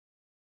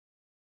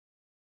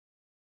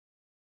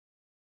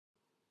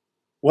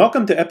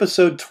Welcome to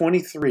episode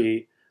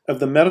 23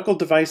 of the Medical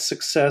Device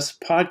Success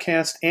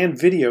podcast and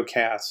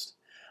videocast.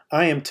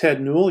 I am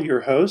Ted Newell,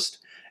 your host,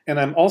 and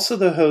I'm also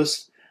the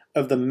host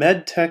of the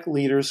MedTech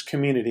Leaders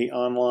community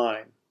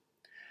online.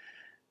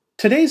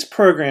 Today's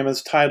program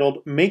is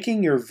titled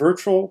Making Your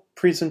Virtual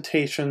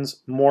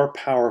Presentations More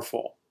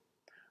Powerful.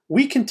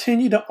 We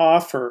continue to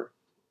offer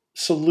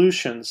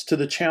solutions to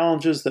the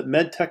challenges that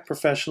MedTech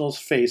professionals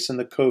face in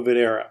the COVID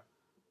era.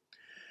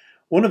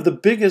 One of the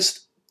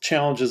biggest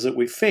challenges that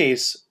we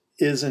face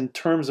is in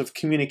terms of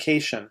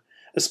communication,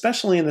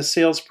 especially in the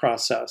sales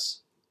process.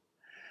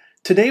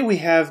 Today we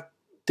have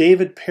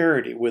David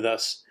Paradi with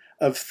us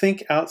of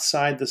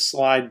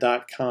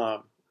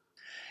ThinkOutsideTheSlide.com.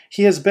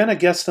 He has been a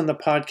guest on the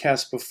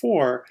podcast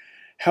before.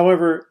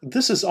 However,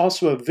 this is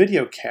also a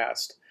video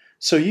cast,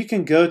 so you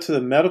can go to the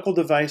Medical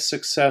Device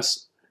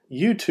Success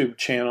YouTube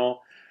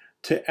channel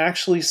to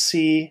actually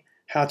see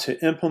how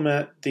to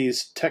implement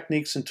these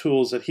techniques and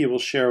tools that he will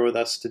share with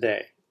us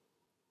today.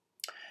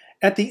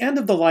 At the end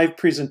of the live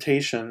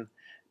presentation,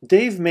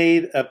 Dave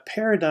made a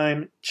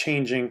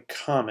paradigm-changing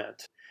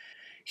comment.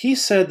 He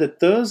said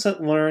that those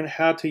that learn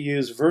how to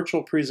use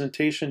virtual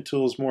presentation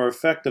tools more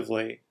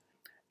effectively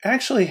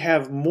actually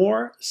have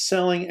more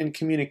selling and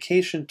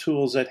communication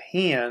tools at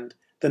hand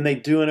than they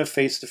do in a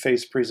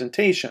face-to-face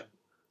presentation.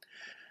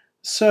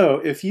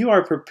 So, if you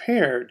are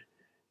prepared,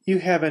 you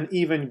have an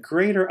even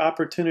greater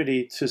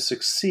opportunity to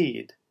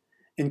succeed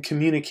in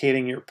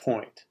communicating your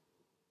point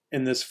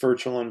in this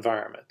virtual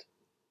environment.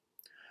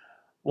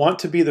 Want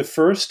to be the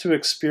first to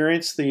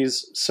experience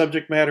these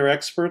subject matter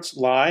experts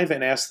live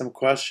and ask them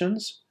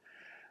questions?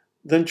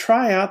 Then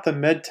try out the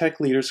MedTech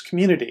Leaders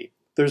community.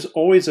 There's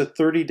always a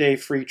 30-day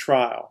free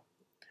trial.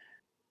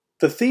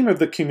 The theme of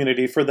the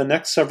community for the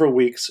next several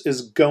weeks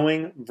is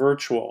going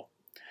virtual,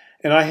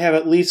 and I have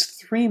at least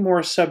 3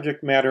 more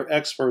subject matter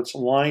experts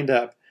lined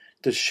up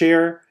to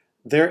share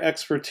their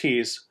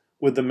expertise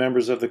with the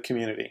members of the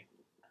community.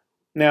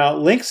 Now,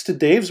 links to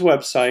Dave's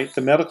website, the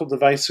Medical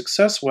Device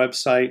Success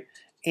website,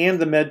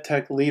 and the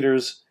MedTech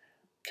Leaders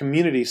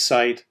community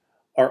site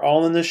are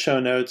all in the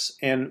show notes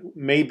and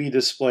may be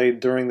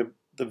displayed during the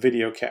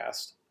video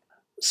cast.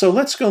 So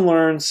let's go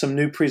learn some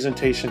new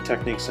presentation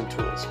techniques and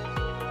tools.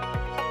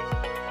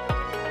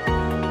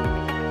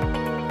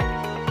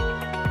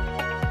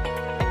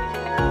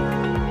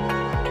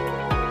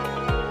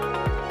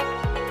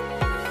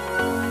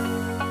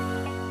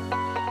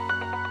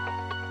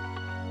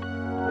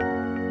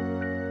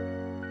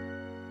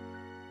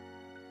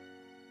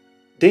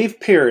 Dave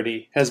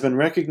Paradi has been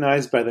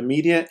recognized by the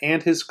media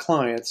and his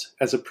clients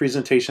as a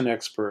presentation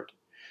expert.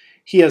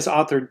 He has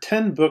authored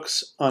 10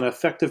 books on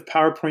effective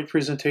PowerPoint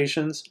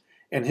presentations,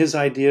 and his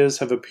ideas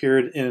have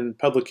appeared in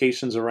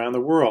publications around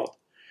the world.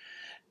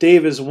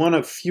 Dave is one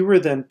of fewer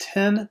than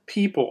 10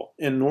 people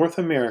in North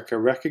America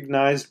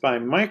recognized by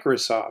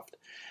Microsoft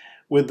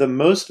with the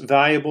Most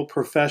Valuable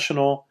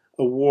Professional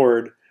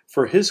Award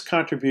for his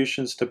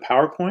contributions to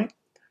PowerPoint,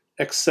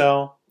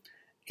 Excel,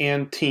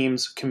 and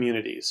Teams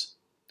communities.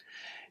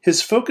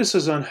 His focus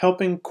is on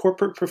helping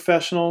corporate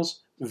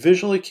professionals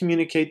visually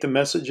communicate the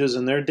messages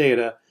in their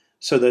data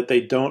so that they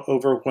don't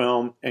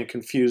overwhelm and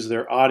confuse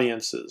their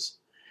audiences.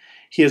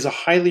 He is a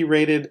highly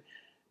rated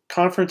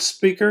conference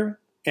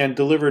speaker and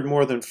delivered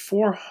more than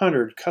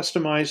 400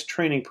 customized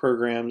training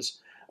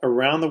programs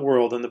around the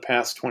world in the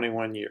past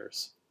 21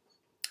 years.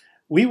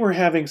 We were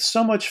having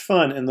so much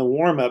fun in the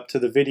warm-up to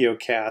the video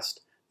cast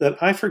that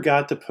I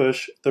forgot to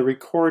push the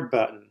record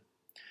button.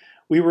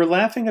 We were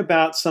laughing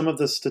about some of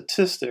the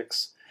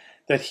statistics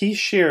that he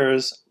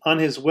shares on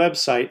his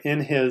website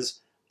in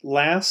his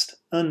Last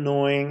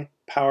Annoying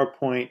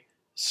PowerPoint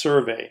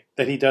survey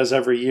that he does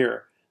every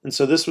year. And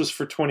so this was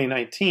for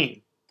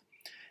 2019.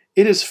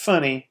 It is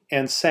funny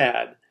and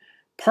sad,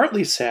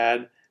 partly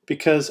sad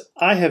because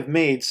I have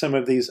made some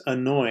of these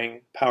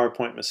annoying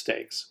PowerPoint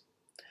mistakes.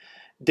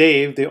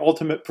 Dave, the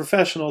ultimate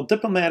professional,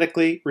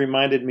 diplomatically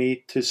reminded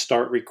me to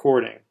start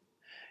recording.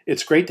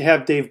 It's great to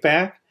have Dave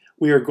back.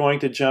 We are going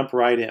to jump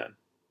right in.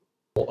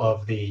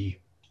 Of the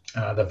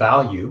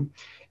value.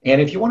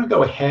 And if you want to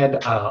go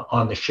ahead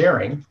on the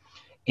sharing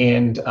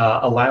and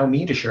allow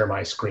me to share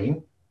my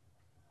screen,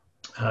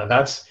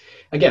 that's,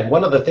 again,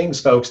 one of the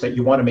things, folks, that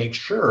you want to make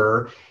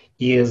sure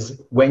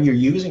is when you're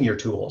using your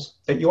tools,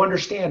 that you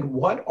understand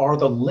what are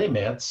the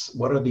limits,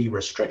 what are the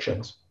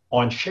restrictions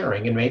on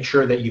sharing, and make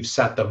sure that you've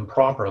set them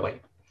properly.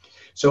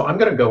 So I'm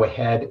going to go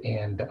ahead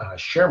and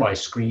share my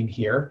screen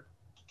here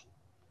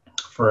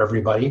for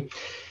everybody.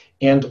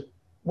 And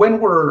when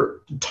we're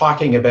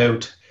talking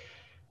about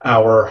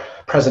our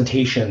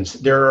presentations,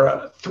 there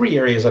are 3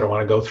 areas that I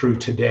want to go through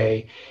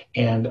today.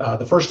 And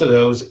the first of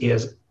those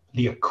is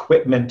the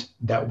equipment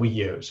that we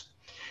use.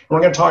 And we're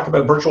going to talk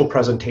about virtual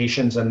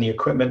presentations and the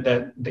equipment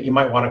that you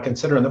might want to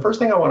consider. And the first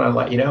thing I want to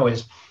let you know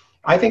is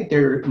I think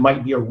there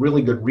might be a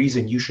really good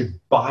reason you should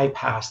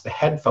bypass the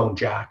headphone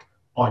jack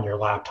on your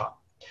laptop.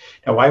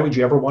 Now, why would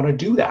you ever want to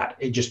do that?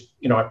 It just,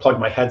 I plug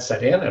my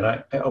headset in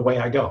and away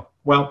I go.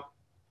 Well,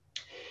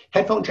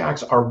 Headphone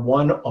jacks are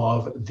one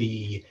of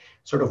the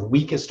sort of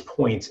weakest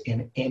points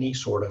in any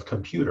sort of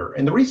computer.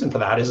 And the reason for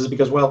that is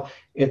because, well,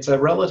 it's a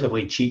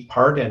relatively cheap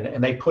part,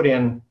 and they put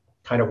in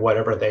kind of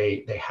whatever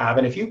they have.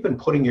 And if you've been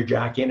putting your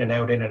jack in and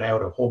out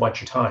a whole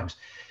bunch of times,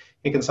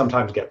 it can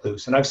sometimes get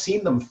loose. And I've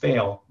seen them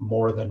fail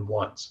more than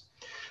once.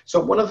 So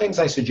one of the things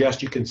I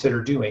suggest you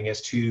consider doing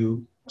is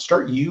to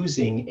start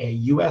using a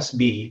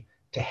USB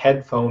to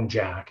headphone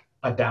jack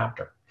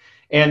adapter.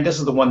 And this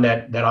is the one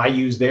that I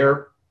use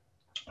there.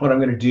 What I'm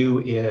going to do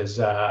is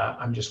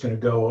I'm just going to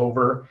go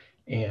over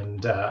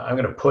and I'm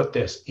going to put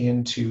this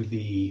into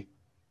the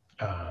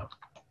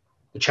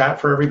chat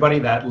for everybody,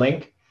 that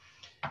link,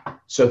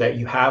 so that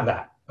you have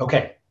that.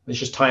 Okay, let's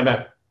just time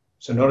out.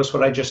 So notice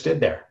what I just did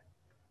there.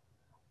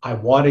 I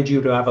wanted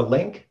you to have a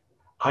link.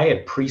 I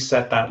had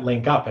preset that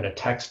link up in a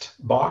text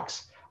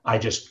box. I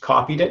just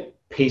copied it,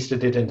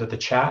 pasted it into the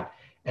chat,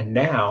 and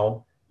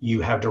now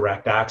you have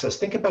direct access.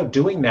 Think about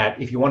doing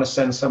that if you want to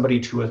send somebody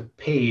to a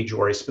page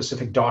or a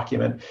specific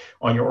document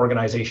on your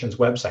organization's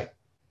website.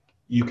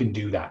 You can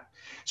do that.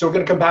 So we're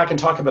going to come back and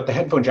talk about the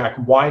headphone jack.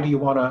 Why do you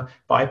want to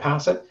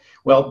bypass it?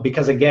 Well,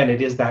 because again,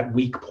 it is that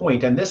weak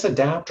point, and this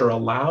adapter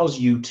allows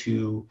you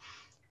to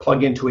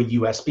plug into a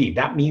USB.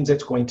 That means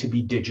it's going to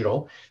be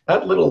digital.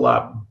 That little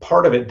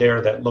part of it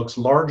there that looks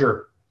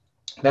larger,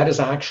 that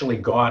has actually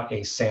got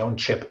a sound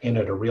chip in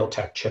it, a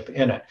Realtek chip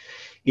in it.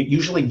 It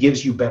usually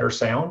gives you better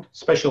sound,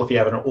 especially if you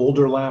have an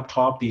older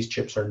laptop. These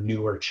chips are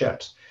newer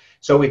chips.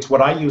 So it's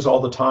what I use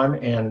all the time,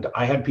 and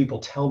I had people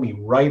tell me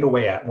right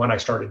away when I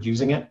started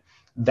using it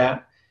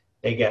that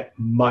they get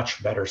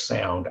much better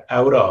sound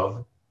out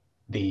of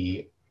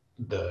the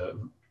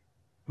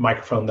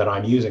microphone that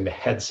I'm using, the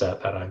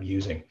headset that I'm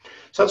using.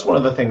 So that's one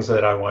of the things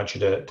that I want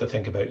you to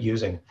think about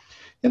using.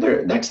 And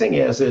the next thing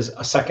is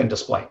a second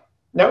display.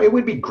 Now, it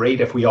would be great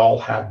if we all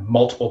had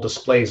multiple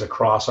displays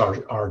across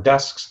our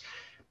desks.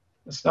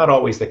 It's not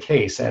always the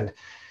case. And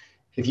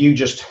if you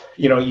just,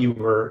 you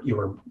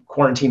were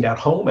quarantined at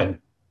home and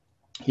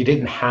you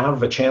didn't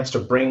have a chance to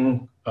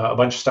bring a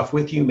bunch of stuff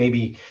with you,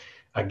 maybe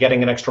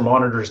getting an extra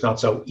monitor is not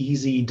so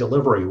easy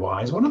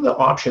delivery-wise. One of the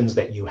options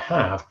that you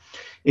have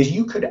is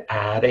you could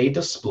add a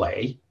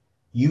display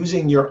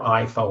using your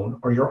iPhone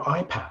or your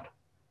iPad.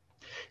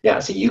 Yeah,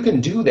 so you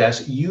can do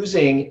this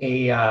using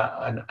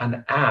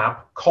an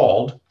app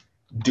called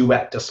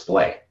Duet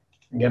Display.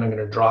 Again, I'm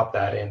going to drop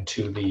that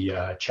into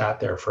the chat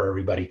there for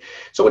everybody.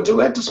 So what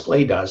Duet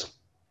Display does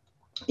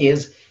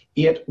is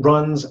it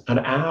runs an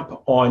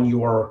app on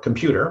your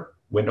computer,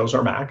 Windows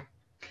or Mac,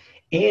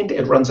 and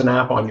it runs an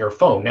app on your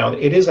phone. Now,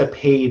 it is a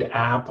paid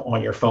app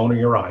on your phone or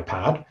your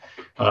iPad.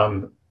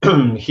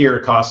 Here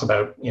it costs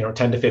about $10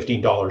 to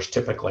 $15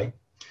 typically.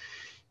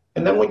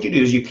 And then what you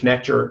do is you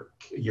connect your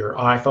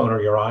iPhone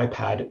or your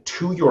iPad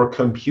to your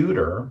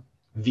computer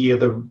via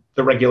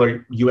the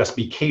regular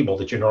USB cable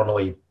that you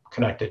normally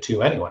connect it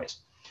to anyways.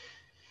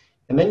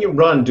 And then you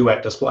run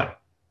Duet Display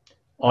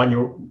on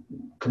your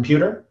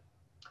computer,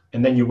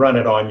 and then you run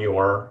it on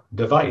your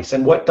device.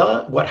 And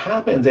what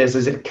happens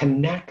is it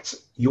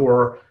connects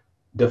your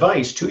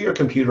device to your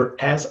computer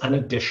as an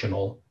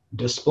additional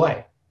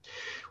display.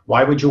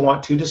 Why would you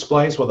want two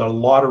displays? Well, there are a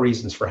lot of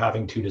reasons for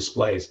having two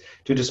displays.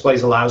 Two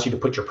displays allows you to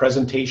put your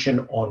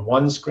presentation on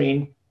one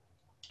screen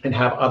and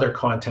have other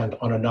content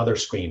on another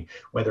screen,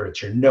 whether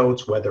it's your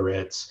notes, whether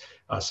it's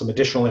some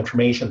additional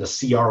information, the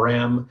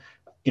CRM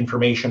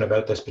information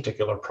about this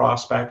particular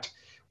prospect,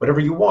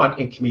 whatever you want,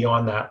 it can be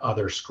on that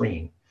other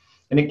screen.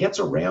 And it gets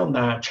around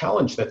that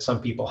challenge that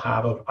some people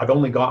have of, I've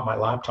only got my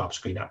laptop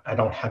screen. I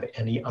don't have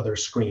any other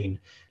screen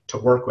to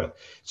work with.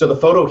 So the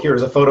photo here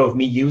is a photo of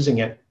me using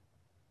it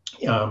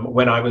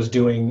when I was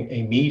doing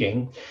a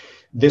meeting.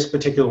 This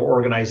particular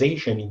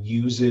organization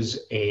uses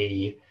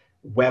a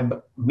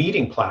web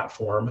meeting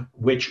platform,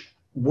 which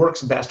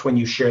works best when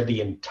you share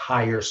the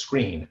entire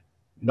screen,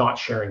 not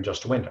sharing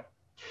just a window.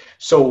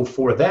 So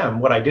for them,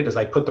 what I did is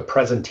I put the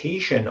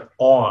presentation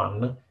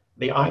on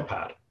the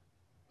iPad.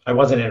 I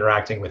wasn't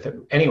interacting with it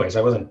anyways.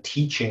 I wasn't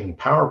teaching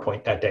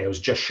PowerPoint that day. I was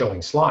just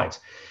showing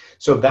slides.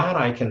 So that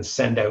I can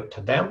send out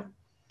to them,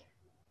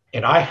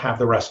 and I have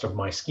the rest of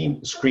my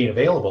screen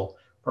available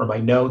for my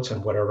notes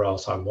and whatever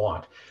else I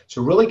want.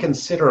 So really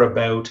consider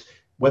about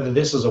whether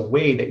this is a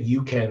way that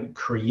you can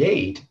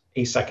create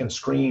a second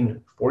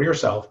screen for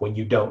yourself when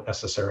you don't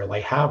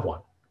necessarily have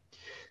one.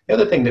 The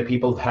other thing that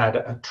people have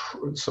had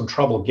some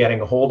trouble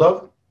getting a hold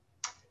of,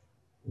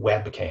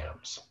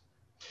 webcams.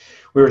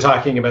 We were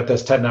talking about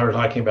this, Ted and I were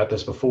talking about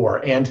this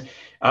before, and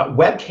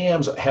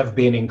webcams have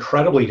been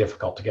incredibly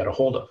difficult to get a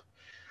hold of.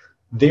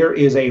 There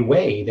is a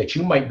way that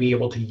you might be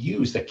able to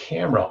use the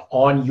camera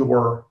on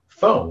your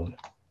phone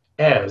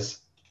as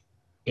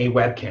a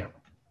webcam.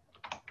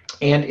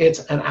 And it's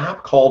an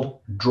app called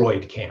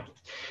DroidCam.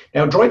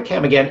 Now,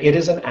 DroidCam, again, it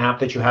is an app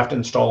that you have to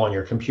install on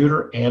your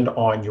computer and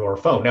on your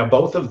phone. Now,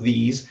 both of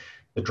these,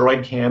 the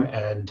DroidCam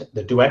and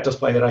the Duet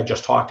Display that I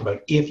just talked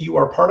about, if you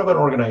are part of an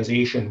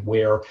organization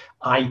where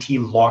IT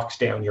locks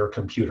down your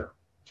computer,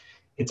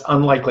 it's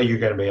unlikely you're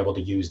going to be able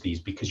to use these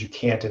because you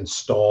can't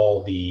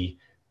install the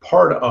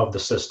part of the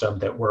system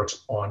that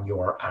works on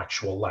your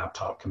actual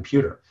laptop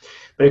computer.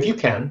 But if you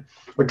can,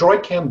 what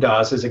DroidCam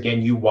does is,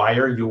 again, you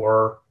wire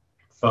your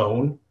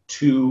phone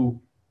to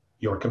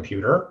your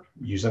computer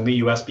using the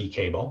USB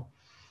cable.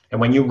 And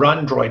when you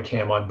run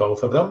DroidCam on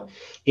both of them,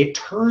 it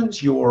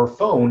turns your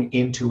phone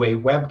into a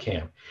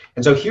webcam.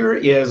 And so here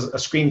is a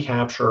screen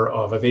capture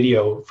of a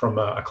video from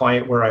a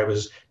client where I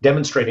was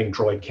demonstrating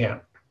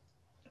DroidCam.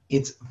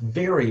 It's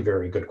very,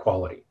 very good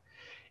quality.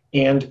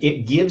 And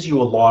it gives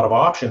you a lot of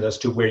options as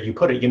to where you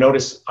put it. You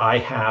notice I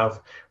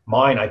have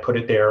mine, I put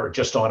it there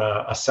just on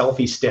a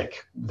selfie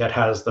stick that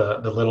has the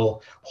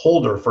little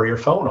holder for your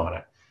phone on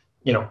it.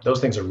 You know,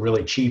 those things are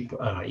really cheap.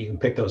 You can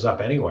pick those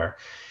up anywhere.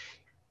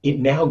 It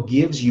now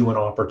gives you an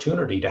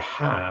opportunity to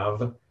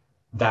have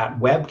that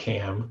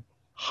webcam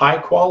high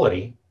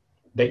quality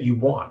that you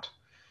want.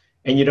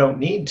 And you don't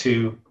need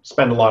to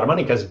spend a lot of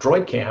money because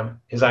DroidCam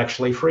is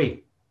actually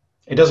free.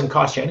 It doesn't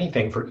cost you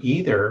anything for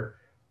either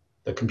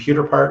the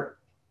computer part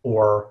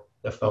or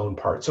the phone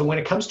part. So when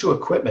it comes to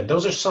equipment,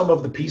 those are some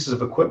of the pieces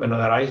of equipment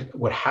that I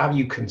would have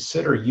you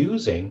consider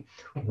using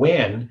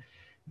when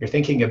you're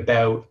thinking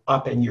about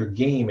upping your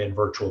game in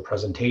virtual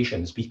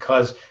presentations,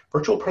 because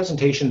virtual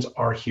presentations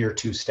are here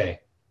to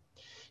stay.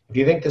 If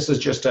you think this is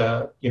just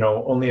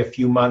only a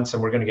few months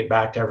and we're going to get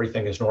back to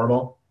everything as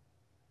normal,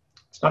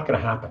 it's not going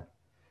to happen.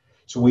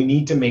 So we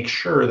need to make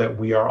sure that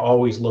we are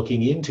always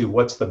looking into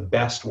what's the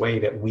best way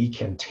that we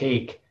can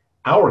take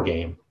our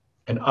game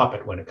and up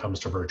it when it comes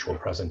to virtual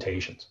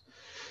presentations.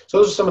 So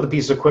those are some of the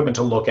pieces of equipment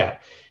to look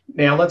at.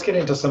 Now let's get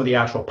into some of the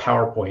actual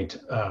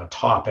PowerPoint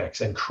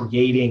topics and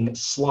creating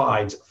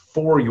slides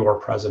for your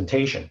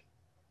presentation.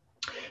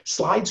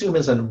 Slide Zoom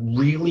is a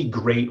really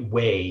great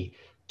way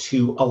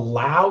to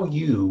allow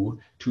you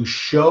to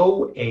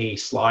show a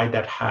slide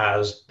that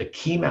has the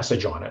key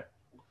message on it,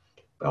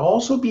 but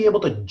also be able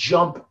to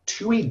jump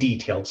to a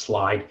detailed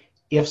slide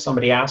if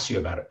somebody asks you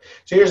about it.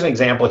 So here's an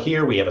example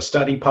here. We have a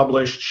study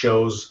published,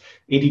 shows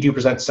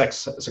 82%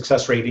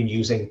 success rate in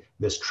using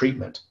this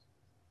treatment.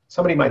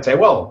 Somebody might say,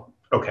 well,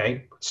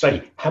 okay,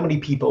 study, how many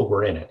people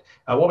were in it?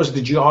 What was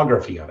the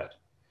geography of it?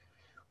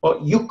 Well,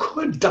 you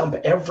could dump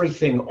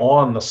everything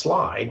on the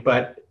slide,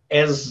 but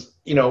as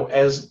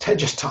Ted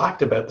just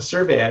talked about,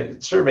 the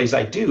surveys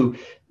I do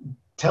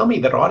tell me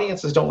that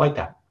audiences don't like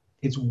that.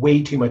 It's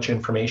way too much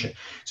information.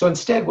 So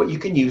instead, what you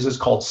can use is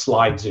called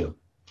Slide Zoom.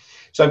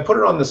 So I put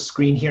it on the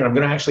screen here. I'm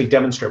going to actually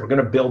demonstrate. We're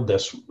going to build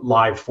this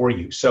live for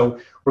you. So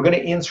we're going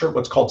to insert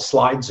what's called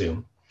Slide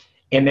Zoom.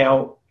 And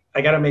now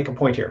I got to make a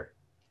point here.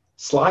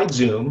 Slide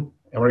Zoom,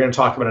 and we're going to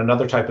talk about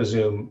another type of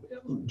Zoom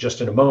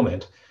just in a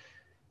moment.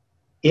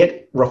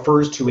 It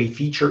refers to a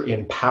feature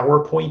in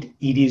PowerPoint.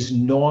 It is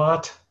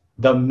not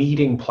the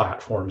meeting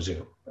platform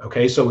Zoom.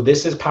 Okay, so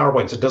this is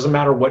PowerPoint. So it doesn't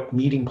matter what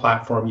meeting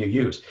platform you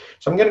use.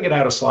 So I'm going to get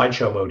out of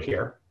slideshow mode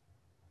here.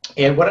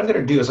 And what I'm going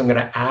to do is I'm going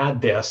to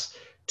add this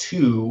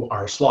to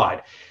our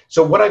slide.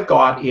 So what I've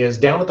got is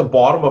down at the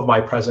bottom of my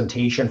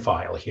presentation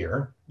file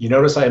here, you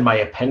notice in my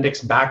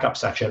appendix backup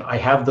section, I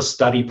have the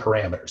study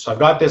parameters. So I've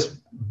got this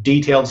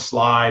detailed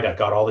slide. I've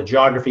got all the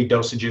geography,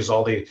 dosages,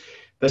 all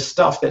the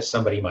stuff that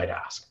somebody might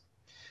ask.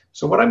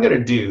 So what I'm going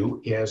to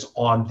do is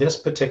on this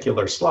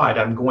particular slide,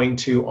 I'm going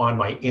to, on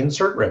my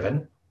insert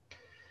ribbon,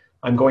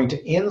 I'm going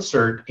to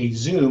insert a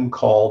zoom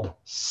called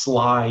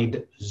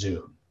Slide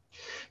Zoom.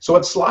 So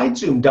what Slide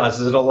Zoom does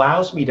is it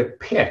allows me to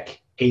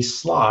pick a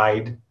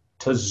slide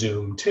to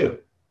zoom to.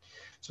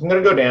 So I'm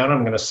going to go down,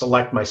 I'm going to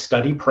select my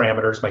study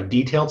parameters, my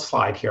detailed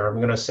slide here. I'm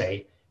going to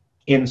say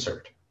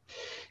insert.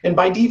 And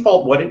by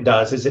default, what it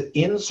does is it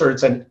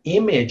inserts an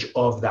image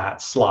of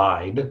that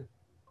slide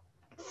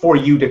for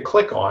you to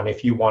click on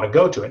if you want to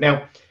go to it.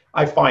 Now,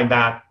 I find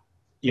that,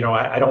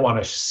 I don't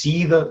want to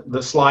see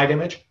the slide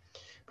image,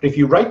 but if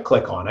you right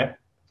click on it,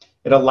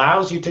 it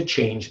allows you to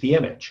change the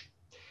image.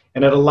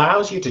 And it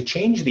allows you to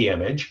change the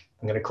image,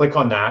 I'm going to click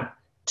on that,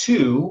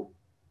 to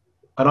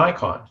an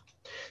icon.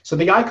 So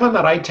the icon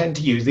that I tend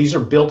to use, these are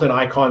built-in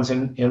icons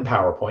in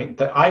PowerPoint.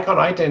 The icon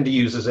I tend to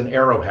use is an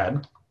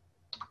arrowhead.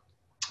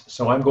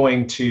 So I'm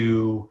going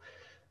to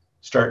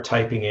start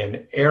typing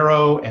in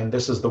arrow, and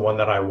this is the one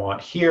that I want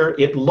here.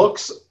 It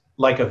looks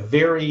like a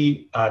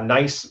very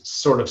nice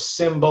sort of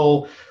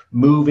symbol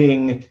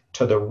moving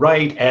to the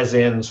right, as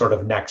in sort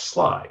of next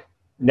slide.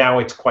 Now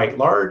it's quite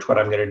large. What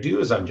I'm going to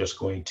do is I'm just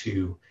going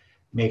to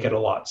make it a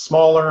lot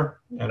smaller,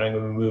 and I'm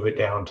going to move it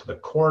down to the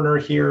corner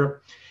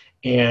here.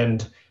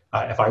 And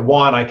if I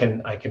want, I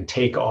can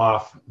take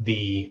off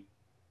the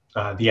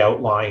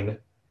outline.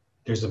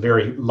 There's a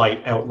very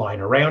light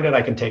outline around it.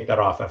 I can take that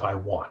off if I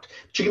want.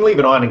 But you can leave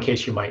it on in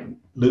case you might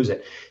lose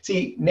it.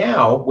 See,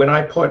 now when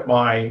I put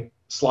my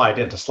slide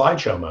into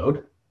slideshow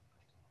mode,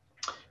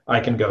 I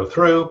can go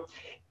through,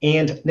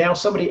 and now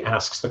somebody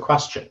asks the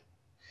question.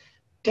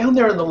 Down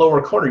there in the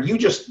lower corner, you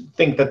just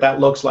think that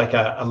that looks like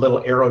a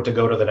little arrow to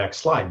go to the next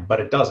slide, but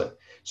it doesn't.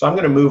 So I'm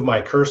going to move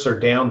my cursor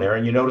down there,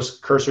 and you notice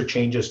cursor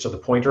changes to the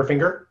pointer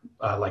finger,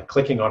 like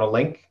clicking on a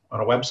link on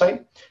a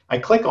website. I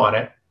click on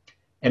it,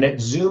 and it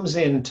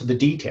zooms into the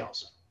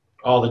details.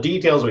 all the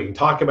details. We can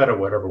talk about it,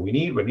 whatever we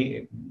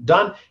need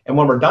done. And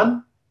when we're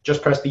done,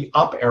 just press the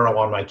up arrow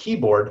on my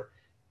keyboard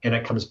and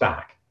it comes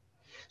back.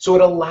 So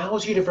it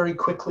allows you to very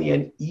quickly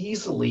and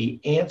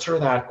easily answer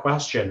that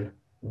question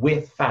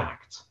with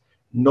facts,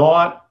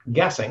 not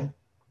guessing,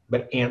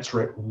 but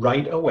answer it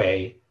right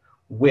away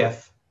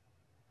with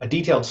a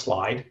detailed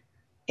slide.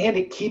 And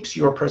it keeps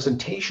your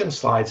presentation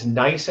slides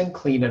nice and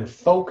clean and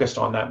focused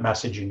on that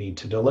message you need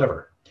to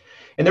deliver.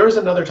 And there is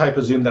another type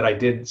of Zoom that I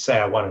did say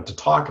I wanted to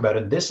talk about.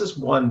 And this is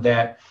one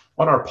that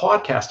on our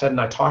podcast, Ed and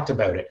I talked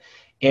about it.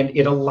 And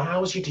it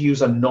allows you to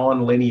use a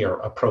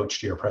nonlinear approach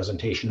to your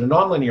presentation, a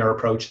nonlinear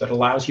approach that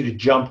allows you to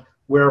jump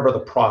wherever the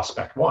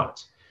prospect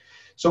wants.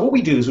 So what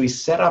we do is we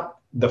set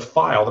up the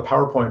file, the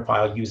PowerPoint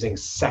file, using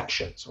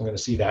sections. I'm going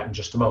to see that in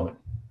just a moment.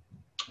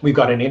 We've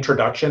got an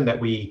introduction that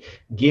we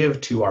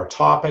give to our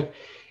topic,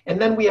 and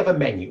then we have a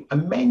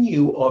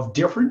menu of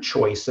different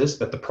choices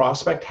that the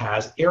prospect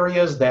has,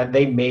 areas that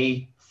they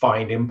may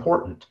find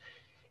important.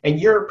 And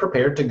you're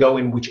prepared to go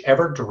in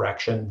whichever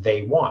direction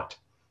they want,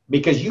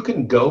 because you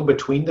can go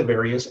between the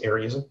various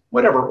areas in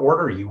whatever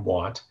order you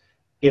want.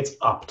 It's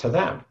up to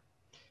them.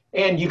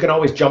 And you can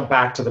always jump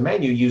back to the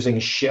menu using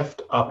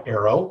shift up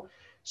arrow.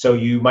 So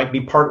you might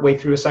be partway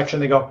through a section.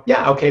 They go,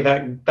 yeah, okay,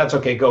 that's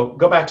okay. Go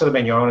back to the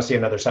menu. I want to see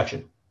another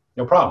section.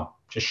 No problem.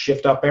 Just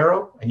shift up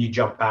arrow and you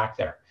jump back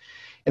there.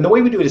 And the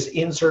way we do it is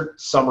insert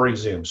summary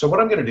zoom. So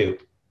what I'm going to do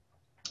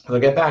is I'll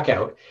get back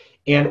out.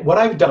 And what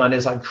I've done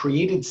is I've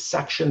created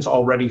sections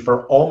already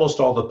for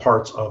almost all the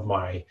parts of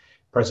my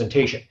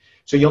presentation.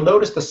 So you'll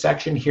notice the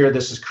section here,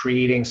 this is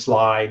creating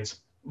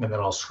slides, and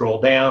then I'll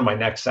scroll down. My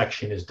next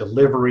section is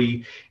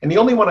delivery. And the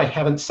only one I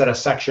haven't set a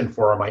section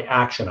for are my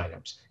action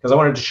items, because I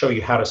wanted to show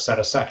you how to set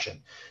a section.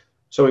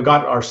 So we've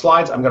got our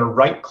slides. I'm going to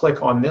right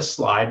click on this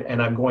slide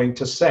and I'm going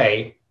to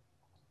say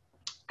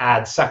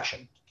add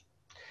section.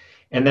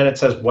 And then it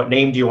says, what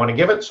name do you want to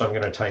give it? So I'm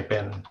going to type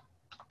in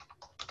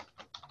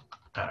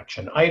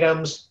action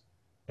items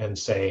and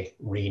say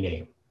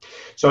rename.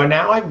 So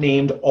now I've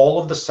named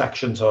all of the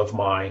sections of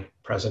my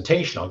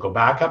presentation. I'll go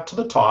back up to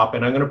the top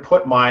and I'm going to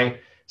put my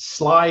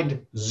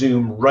slide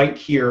zoom right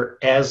here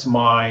as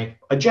my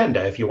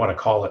agenda, if you want to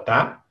call it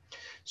that.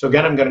 So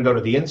again, I'm going to go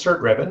to the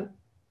insert ribbon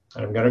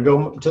and I'm going to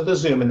go to the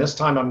zoom, and this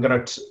time I'm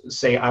going to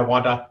say I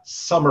want a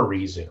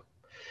summary zoom.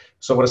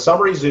 So what a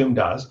summary zoom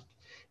does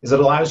is it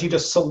allows you to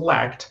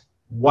select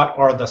what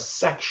are the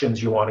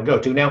sections you want to go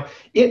to. Now,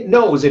 it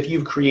knows if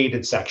you've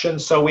created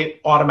sections, so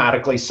it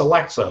automatically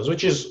selects those,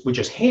 which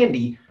is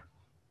handy,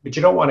 but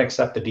you don't want to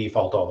accept the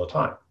default all the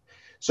time.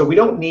 So we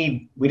don't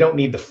need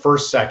the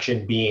first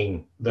section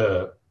being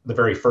the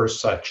very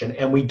first section,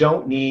 and we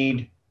don't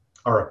need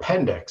our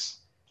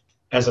appendix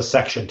as a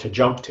section to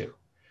jump to.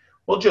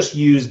 We'll just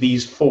use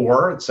these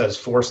four. It says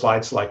 4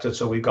 slides selected,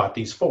 so we've got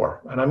these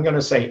 4. And I'm going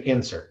to say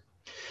insert.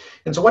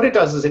 And so what it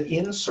does is it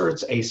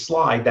inserts a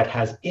slide that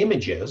has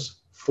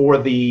images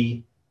for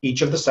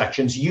each of the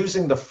sections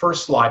using the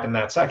first slide in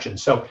that section.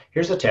 So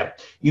here's a tip.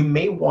 You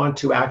may want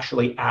to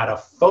actually add a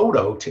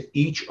photo to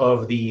each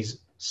of these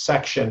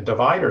section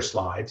divider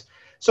slides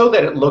so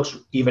that it looks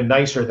even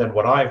nicer than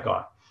what I've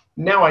got.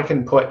 Now I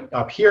can put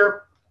up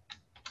here,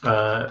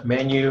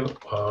 menu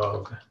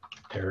of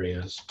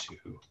areas to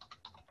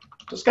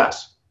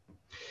discuss.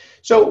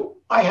 So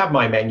I have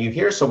my menu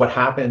here. So what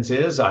happens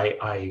is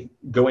I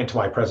go into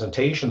my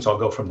presentation. So I'll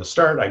go from the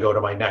start, I go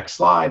to my next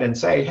slide and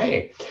say,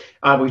 hey,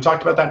 we've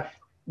talked about that.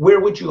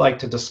 Where would you like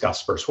to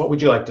discuss first? What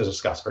would you like to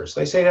discuss first?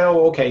 They say,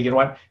 oh, okay, you know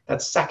what?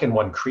 That second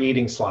one,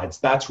 creating slides,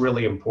 that's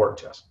really important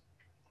to us.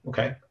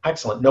 Okay,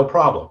 excellent, no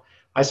problem.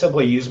 I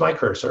simply use my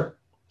cursor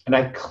and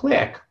I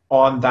click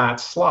on that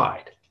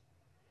slide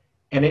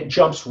and it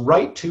jumps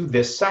right to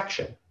this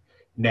section.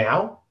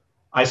 Now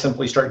I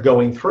simply start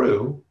going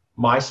through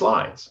my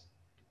slides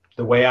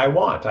the way I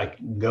want. I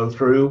can go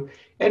through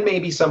and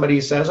maybe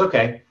somebody says,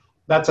 okay,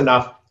 that's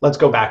enough. Let's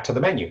go back to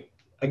the menu.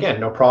 Again,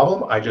 no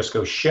problem. I just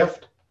go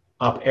shift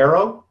up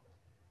arrow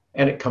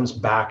and it comes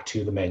back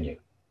to the menu.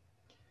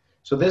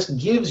 So this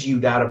gives you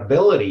that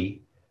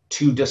ability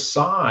to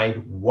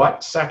decide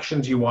what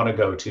sections you want to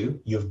go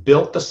to. You've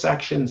built the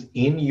sections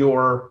in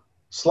your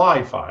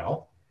slide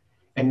file,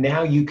 and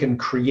now you can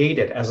create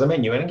it as a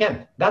menu. And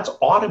again, that's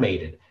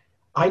automated.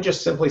 I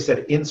just simply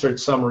said insert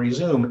summary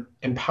zoom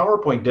and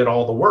PowerPoint did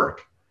all the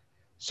work.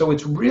 So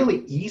it's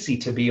really easy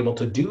to be able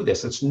to do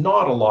this. It's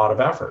not a lot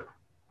of effort.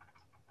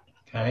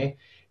 Okay.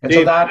 And Dave,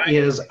 so that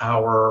is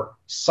our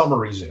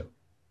summary zoom.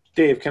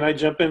 Dave, can I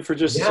jump in for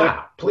just a second?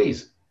 Yeah,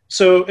 please.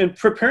 So in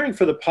preparing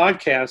for the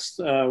podcast,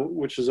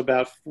 which is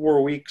about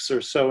 4 weeks or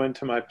so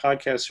into my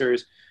podcast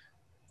series,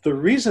 the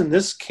reason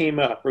this came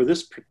up, or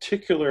this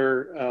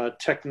particular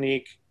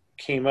technique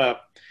came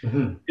up,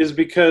 is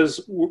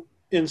because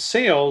in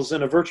sales,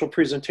 in a virtual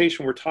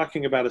presentation, we're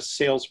talking about a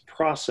sales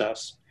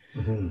process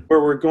where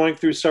we're going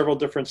through several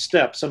different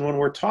steps. And when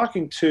we're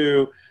talking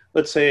to,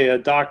 let's say, a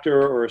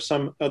doctor or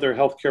some other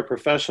healthcare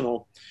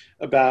professional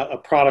about a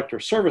product or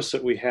service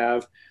that we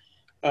have,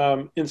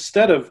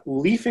 instead of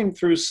leafing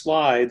through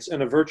slides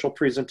in a virtual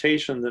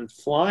presentation, then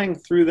flying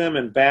through them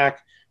and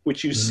back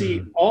which you see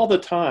Mm. all the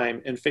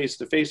time in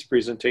face-to-face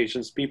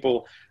presentations.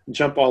 People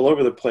jump all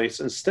over the place.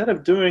 Instead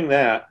of doing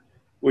that,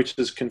 which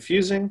is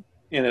confusing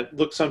and it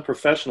looks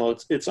unprofessional,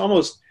 it's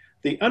almost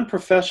the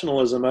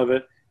unprofessionalism of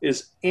it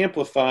is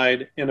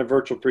amplified in a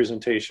virtual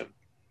presentation.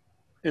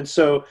 And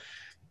so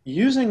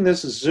using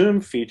this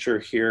Zoom feature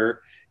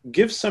here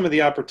gives some of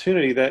the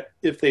opportunity that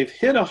if they've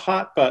hit a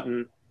hot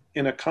button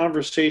in a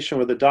conversation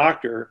with a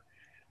doctor,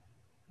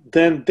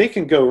 then they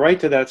can go right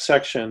to that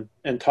section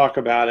and talk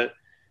about it,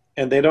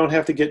 and they don't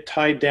have to get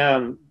tied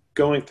down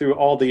going through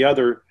all the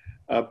other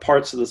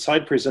parts of the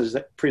slide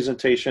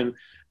presentation,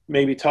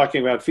 maybe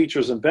talking about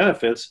features and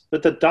benefits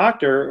that the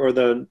doctor or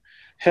the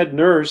head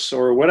nurse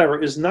or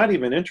whatever is not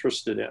even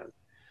interested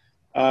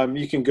in.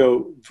 You can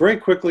go very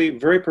quickly,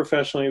 very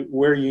professionally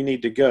where you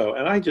need to go.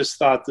 And I just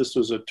thought this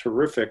was a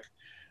terrific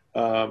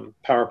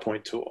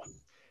PowerPoint tool.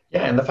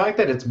 Yeah, and the fact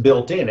that it's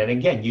built in, and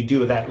again, you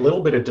do that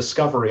little bit of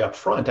discovery up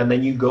front, and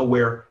then you go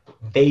where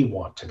they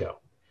want to go.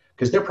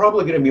 Because they're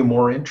probably going to be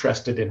more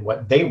interested in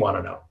what they want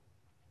to know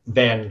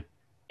than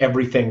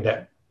everything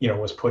that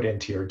was put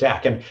into your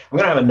deck. And I'm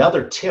going to have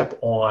another tip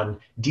on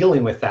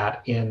dealing with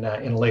that in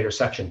a later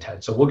section,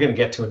 Ted. So we're going to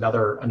get to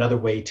another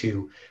way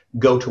to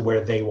go to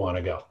where they want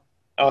to go.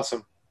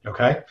 Awesome.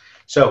 Okay,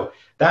 so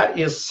that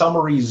is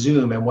summary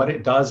Zoom, and what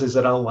it does is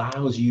it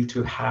allows you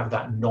to have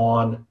that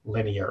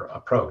non-linear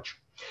approach.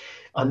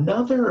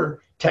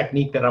 Another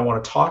technique that I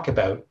want to talk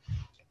about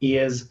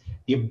is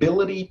the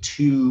ability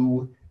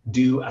to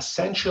do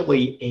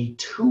essentially a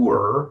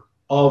tour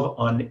of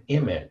an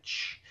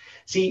image.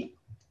 See,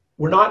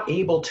 we're not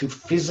able to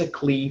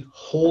physically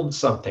hold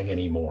something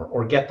anymore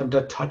or get them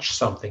to touch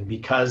something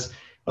because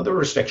of the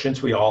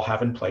restrictions we all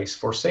have in place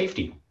for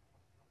safety.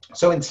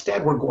 So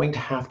instead, we're going to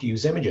have to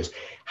use images.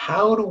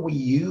 How do we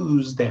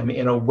use them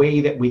in a way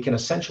that we can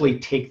essentially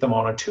take them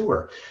on a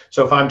tour?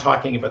 So if I'm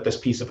talking about this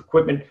piece of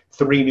equipment,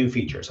 3 new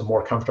features: a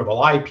more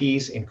comfortable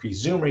eyepiece,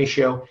 increased zoom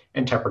ratio,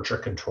 and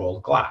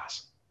temperature-controlled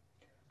glass.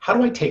 How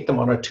do I take them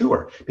on a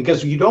tour?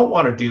 Because what you don't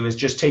want to do is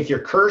just take your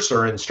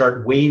cursor and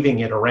start waving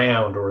it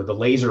around, or the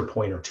laser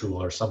pointer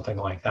tool or something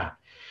like that.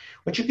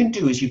 What you can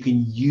do is you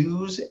can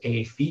use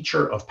a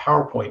feature of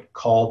PowerPoint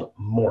called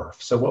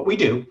Morph. So what we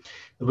do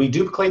is we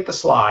duplicate the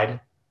slide,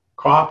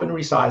 crop and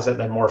resize it,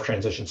 then Morph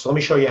transition. So let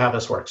me show you how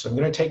this works. So I'm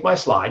going to take my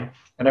slide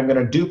and I'm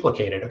going to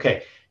duplicate it.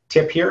 Okay,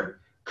 tip here,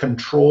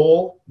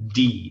 Control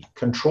D.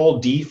 Control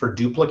D for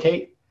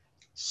duplicate.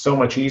 So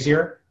much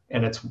easier,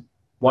 and it's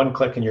one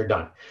click and you're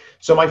done.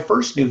 So my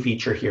first new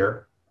feature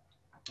here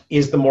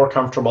is the more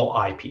comfortable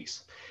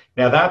eyepiece.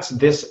 Now that's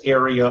this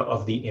area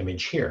of the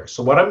image here.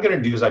 So what I'm going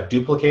to do is I've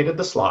duplicated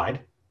the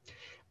slide.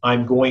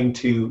 I'm going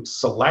to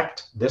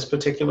select this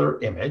particular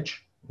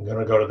image. I'm going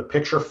to go to the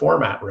picture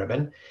format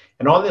ribbon.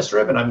 And on this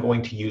ribbon, I'm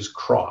going to use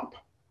crop.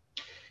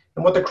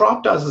 And what the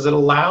crop does is it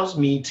allows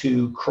me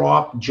to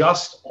crop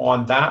just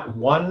on that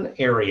one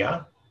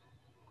area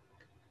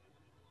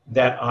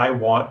that I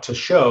want to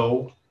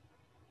show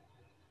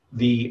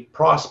the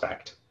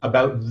prospect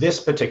about this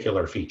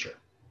particular feature.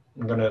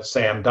 I'm going to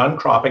say I'm done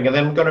cropping, and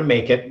then I'm going to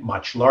make it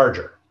much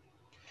larger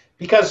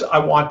because I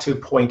want to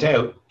point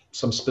out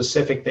some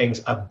specific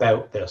things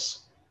about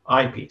this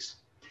eyepiece.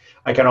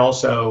 I can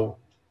also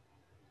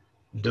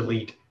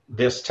delete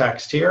this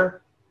text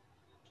here.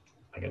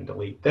 I can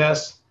delete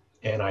this,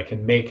 and I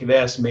can make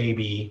this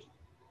maybe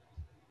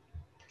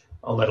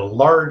a little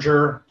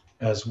larger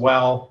as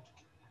well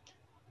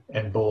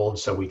and bold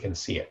so we can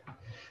see it.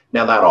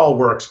 Now that all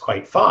works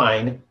quite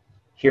fine.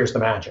 Here's the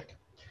magic.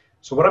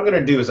 So what I'm going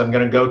to do is I'm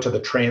going to go to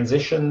the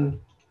transition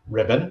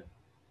ribbon,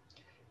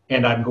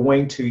 and I'm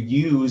going to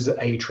use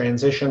a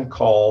transition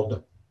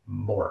called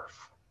Morph.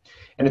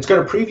 And it's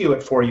going to preview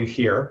it for you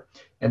here,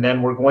 and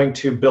then we're going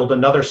to build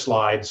another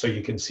slide so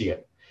you can see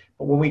it.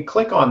 But when we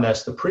click on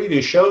this, the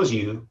preview shows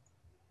you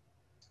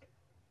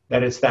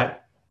that it's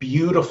that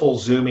beautiful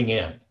zooming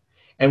in.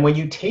 And when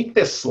you take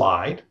this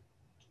slide,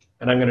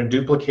 and I'm going to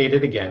duplicate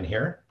it again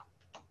here,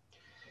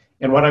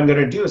 and what I'm going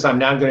to do is I'm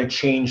now going to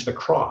change the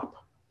crop.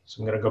 So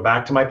I'm going to go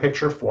back to my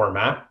picture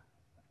format,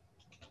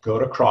 go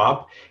to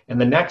crop, and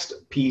the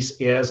next piece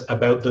is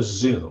about the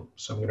zoom.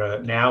 So I'm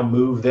going to now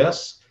move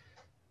this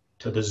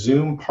to the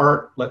zoom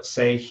part, let's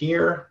say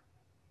here.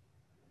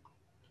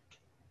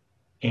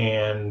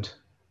 And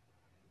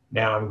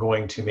now I'm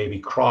going to maybe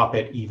crop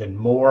it even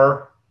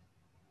more.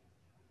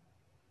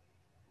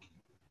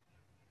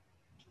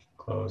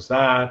 Close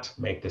that,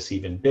 make this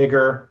even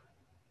bigger.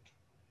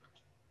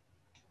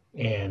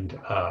 And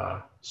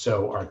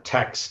so our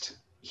text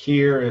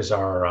here is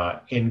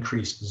our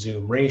increased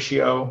zoom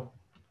ratio.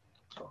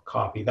 So I'll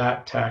copy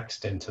that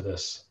text into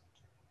this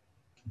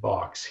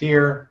box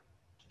here.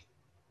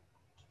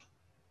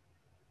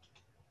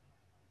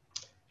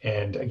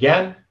 And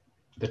again,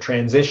 the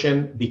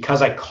transition,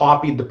 because I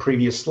copied the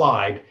previous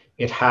slide,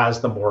 it has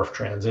the morph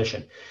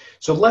transition.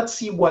 So let's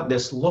see what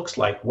this looks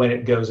like when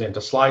it goes into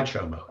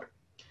slideshow mode.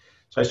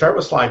 So I start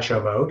with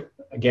slideshow mode.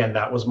 Again,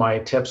 that was my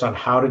tips on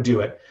how to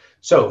do it.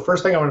 So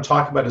first thing I want to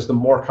talk about is the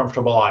more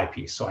comfortable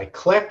eyepiece. So I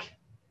click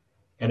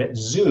and it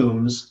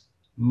zooms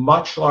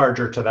much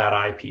larger to that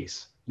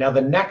eyepiece. Now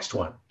the next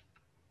one,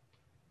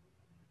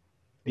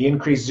 the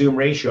increased zoom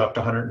ratio up to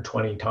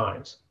 120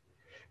 times.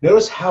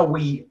 Notice how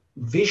we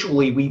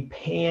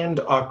panned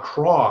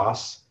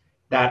across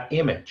that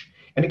image.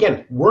 And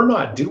again, we're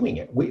not doing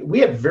it. We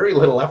had very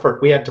little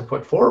effort we had to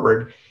put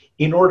forward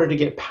in order to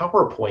get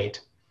PowerPoint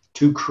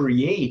to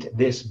create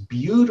this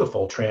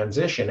beautiful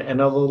transition. And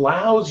it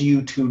allows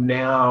you to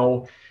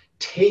now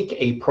take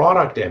a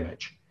product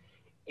image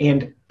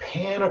and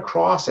pan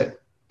across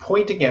it,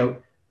 pointing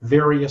out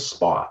various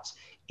spots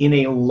in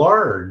a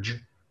large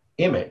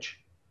image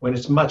when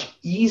it's much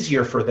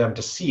easier for them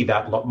to see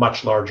that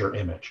much larger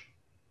image.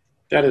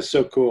 That is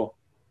so cool.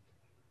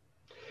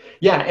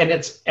 Yeah, and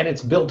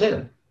it's built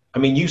in. I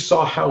mean, you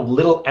saw how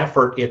little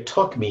effort it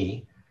took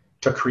me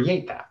to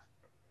create that,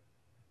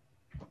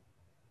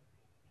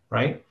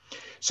 right?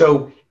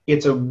 So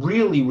it's a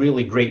really,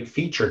 really great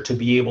feature to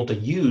be able to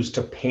use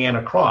to pan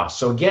across.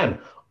 So again,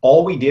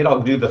 all we did,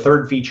 I'll do the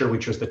third feature,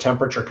 which was the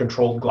temperature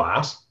controlled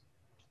glass.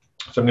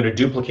 So I'm going to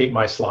duplicate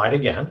my slide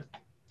again.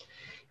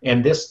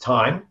 And this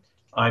time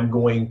I'm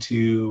going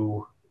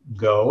to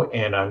go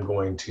and I'm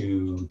going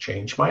to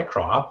change my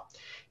crop.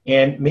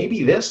 And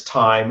maybe this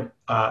time,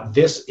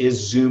 this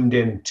is zoomed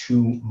in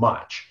too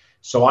much.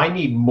 So I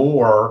need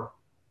more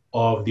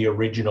of the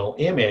original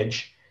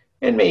image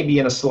and maybe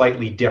in a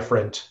slightly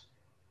different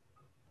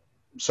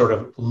sort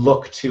of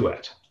look to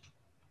it.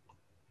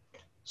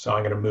 So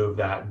I'm going to move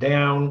that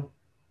down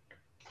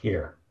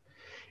here.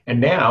 And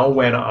now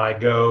when I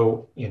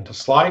go into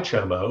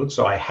slideshow mode,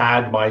 so I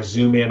had my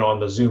zoom in on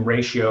the zoom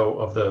ratio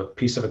of the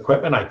piece of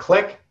equipment, I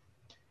click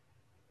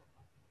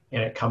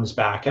and it comes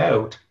back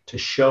out to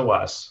show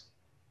us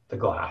the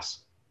glass.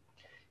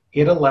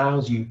 It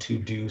allows you to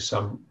do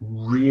some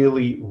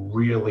really,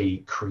 really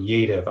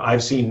creative.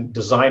 I've seen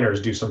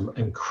designers do some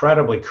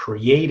incredibly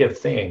creative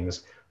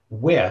things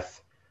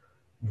with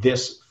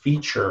this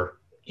feature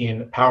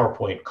in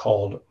PowerPoint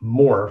called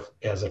Morph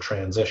as a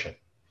transition.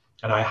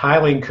 And I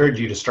highly encourage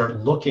you to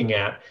start looking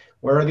at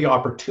where are the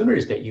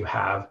opportunities that you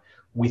have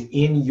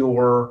within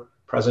your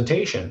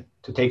presentation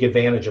to take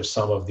advantage of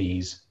some of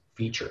these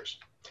features.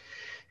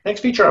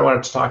 Next feature I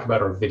wanted to talk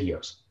about are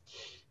videos.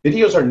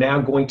 Videos are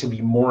now going to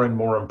be more and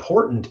more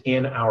important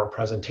in our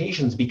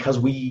presentations because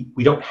we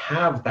don't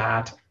have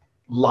that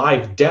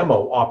live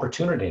demo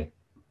opportunity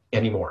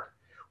anymore.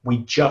 We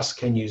just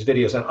can use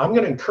videos. And I'm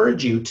going to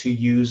encourage you to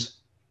use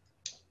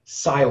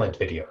silent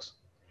videos.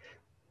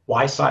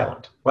 Why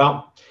silent?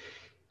 Well,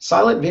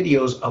 silent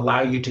videos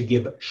allow you to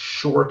give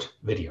short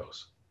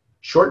videos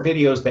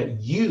that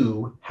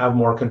you have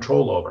more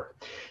control over.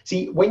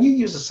 See, when you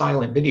use a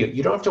silent video,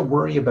 you don't have to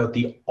worry about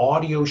the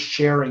audio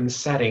sharing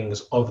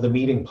settings of the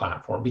meeting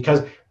platform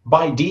because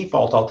by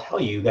default, I'll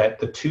tell you that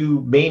the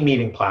two main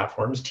meeting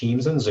platforms,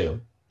 Teams and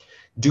Zoom,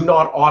 do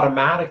not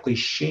automatically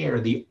share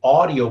the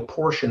audio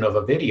portion of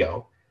a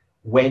video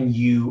when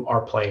you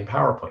are playing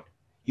PowerPoint.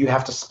 You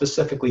have to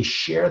specifically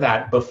share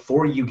that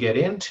before you get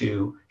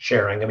into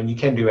sharing. I mean, you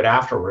can do it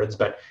afterwards,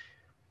 but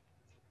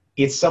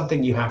it's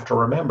something you have to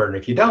remember. And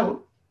if you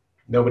don't,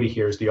 nobody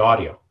hears the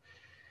audio.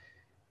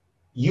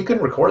 You can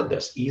record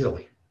this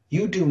easily.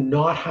 You do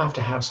not have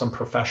to have some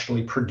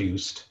professionally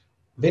produced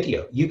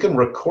video. You can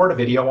record a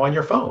video on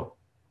your phone.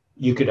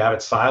 You could have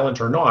it silent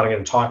or not. I'm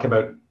going to talk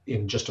about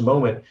in just a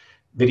moment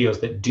videos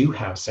that do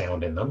have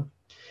sound in them.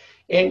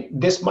 And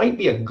this might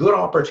be a good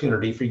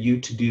opportunity for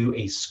you to do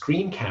a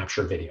screen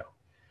capture video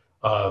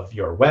of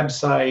your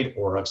website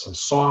or of some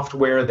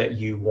software that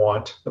you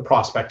want the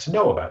prospect to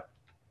know about.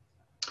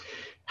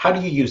 How do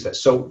you use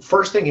this? So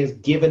first thing is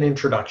give an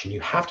introduction.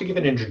 You have to give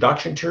an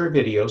introduction to your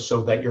video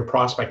so that your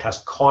prospect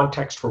has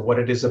context for what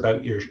it is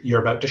about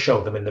you're about to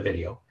show them in the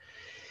video.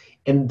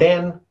 And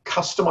then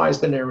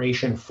customize the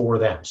narration for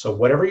them. So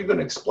whatever you're going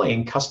to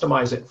explain,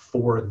 customize it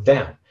for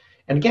them.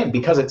 And again,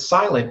 because it's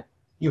silent,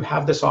 you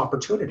have this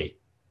opportunity.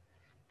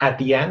 At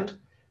the end,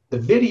 the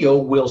video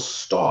will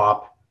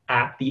stop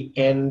at the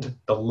end,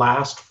 the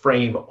last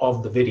frame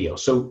of the video.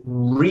 So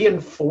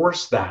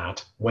reinforce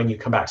that when you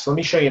come back. So let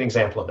me show you an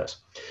example of this.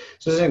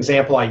 So this is an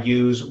example I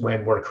use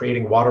when we're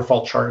creating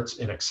waterfall charts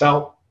in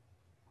Excel.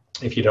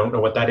 If you don't know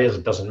what that is,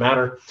 it doesn't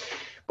matter.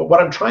 But what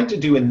I'm trying to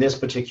do in this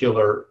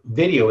particular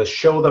video is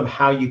show them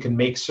how you can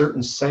make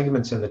certain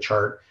segments in the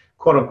chart,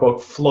 quote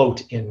unquote,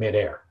 float in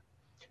midair.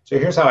 So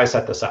here's how I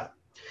set this up.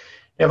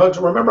 Now, folks,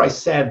 remember I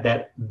said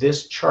that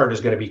this chart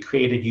is going to be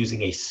created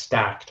using a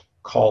stacked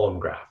column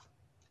graph.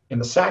 And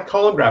the stacked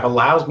column graph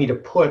allows me to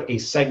put a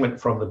segment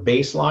from the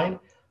baseline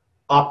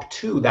up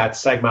to that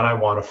segment I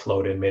want to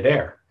float in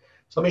midair.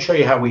 So let me show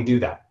you how we do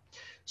that.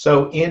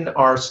 So in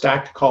our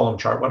stacked column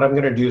chart, what I'm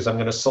going to do is I'm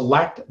going to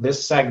select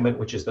this segment,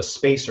 which is the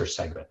spacer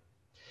segment.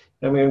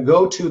 And I'm going to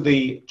go to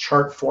the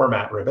chart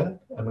format ribbon.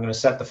 I'm going to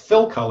set the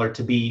fill color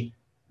to be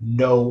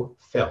no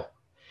fill.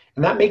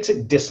 And that makes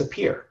it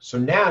disappear. So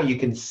now you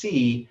can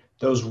see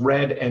those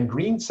red and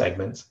green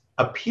segments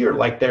appear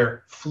like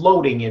they're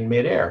floating in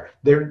midair.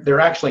 They're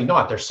actually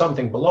not. There's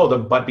something below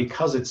them, but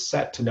because it's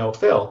set to no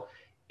fill,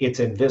 it's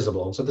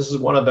invisible. And so this is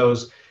one of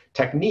those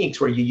techniques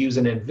where you use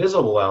an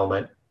invisible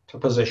element to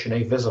position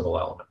a visible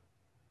element.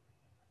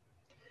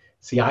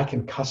 See, I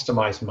can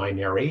customize my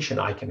narration.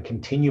 I can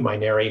continue my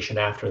narration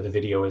after the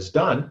video is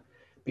done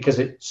because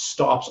it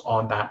stops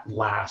on that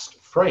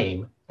last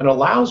frame and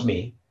allows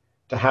me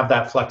to have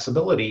that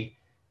flexibility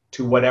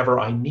to whatever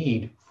I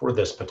need for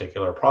this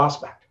particular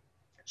prospect.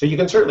 So you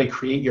can certainly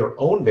create your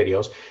own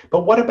videos,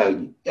 but what about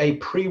a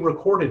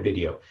pre-recorded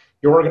video?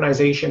 Your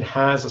organization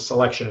has a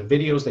selection of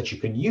videos that you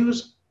can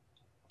use.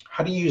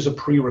 How do you use a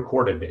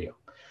pre-recorded video?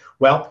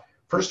 Well,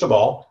 first of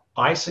all,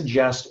 I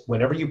suggest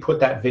whenever you put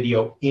that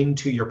video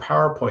into your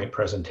PowerPoint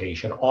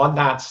presentation on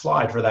that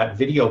slide for that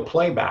video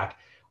playback,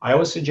 I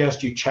always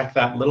suggest you check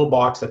that little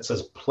box that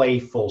says play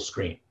full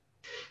screen.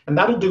 And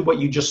that'll do what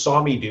you just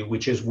saw me do,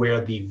 which is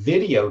where the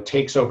video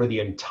takes over the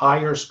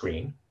entire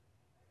screen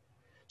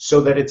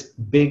so that it's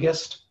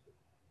biggest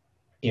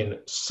in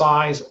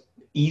size,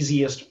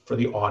 easiest for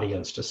the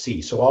audience to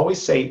see. So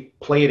always say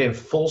play it in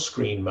full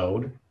screen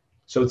mode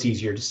so it's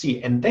easier to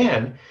see. And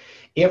then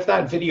if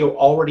that video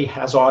already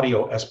has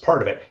audio as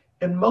part of it,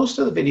 and most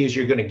of the videos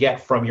you're going to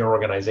get from your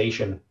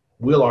organization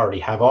will already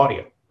have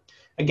audio.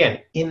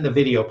 Again, in the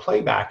video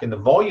playback, in the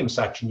volume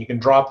section, you can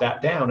drop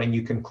that down and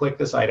you can click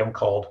this item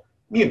called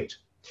mute.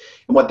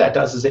 And what that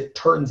does is it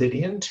turns it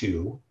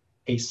into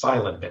a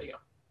silent video.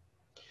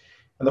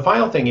 And the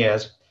final thing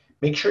is,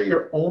 make sure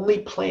you're only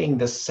playing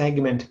the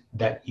segment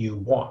that you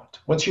want.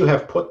 Once you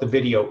have put the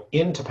video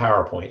into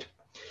PowerPoint,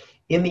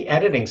 in the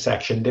editing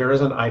section, there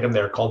is an item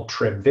there called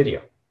trim video.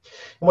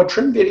 And what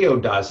trim video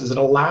does is it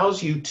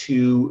allows you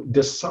to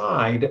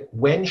decide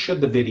when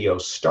should the video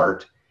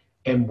start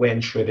and when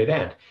should it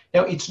end.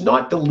 Now, it's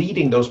not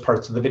deleting those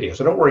parts of the video,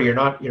 so don't worry, you're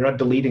not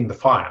deleting the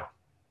file.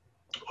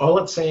 All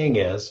it's saying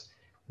is,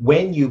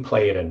 when you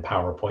play it in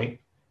PowerPoint,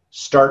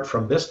 start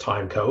from this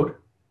time code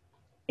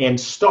and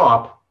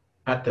stop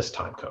at this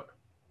time code.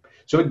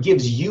 So it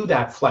gives you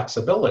that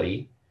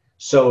flexibility,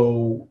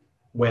 so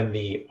when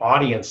the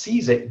audience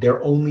sees it,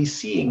 they're only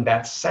seeing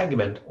that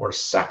segment or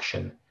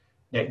section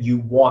that you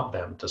want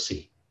them to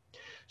see.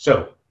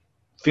 So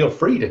feel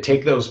free to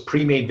take those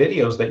pre-made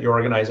videos that your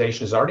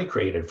organization has already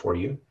created for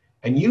you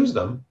and use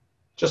them.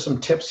 Just some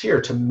tips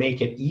here to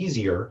make it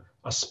easier,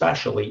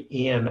 especially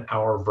in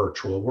our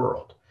virtual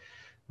world.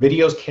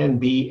 Videos can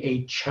be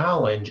a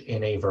challenge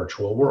in a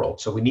virtual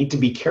world, so we need to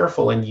be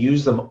careful and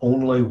use them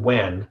only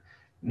when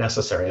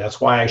necessary.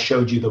 That's why I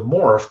showed you the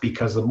Morph,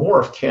 because the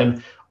Morph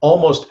can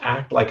almost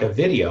act like a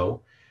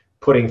video,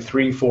 putting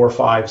 3, 4,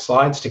 5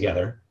 slides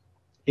together.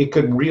 It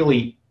could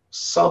really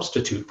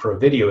substitute for a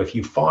video if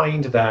you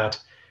find that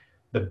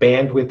the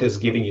bandwidth is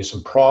giving you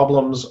some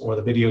problems or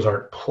the videos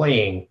aren't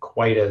playing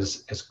quite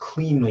as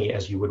cleanly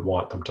as you would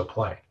want them to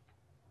play.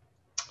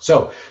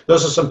 So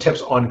those are some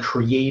tips on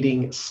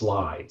creating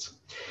slides.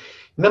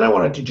 And then I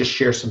wanted to just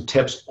share some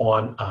tips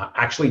on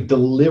actually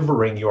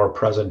delivering your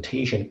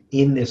presentation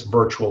in this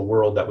virtual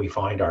world that we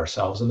find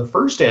ourselves. And the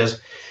first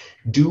is,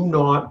 do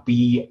not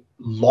be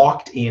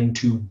locked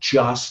into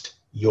just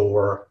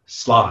your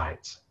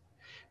slides.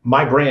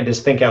 My brand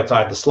is think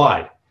outside the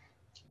slide.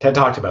 Ted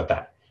talked about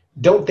that.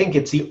 Don't think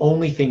it's the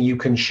only thing you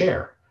can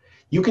share.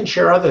 You can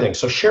share other things.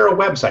 So share a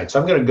website. So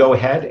I'm going to go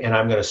ahead and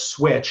I'm going to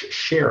switch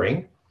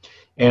sharing,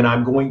 and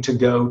I'm going to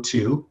go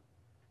to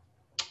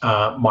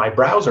my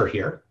browser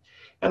here,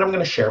 and I'm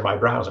going to share my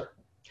browser.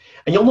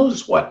 And you'll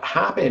notice what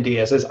happened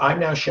is I'm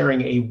now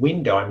sharing a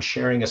window. I'm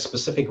sharing a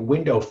specific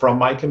window from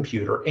my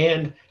computer,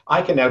 and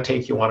I can now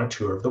take you on a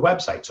tour of the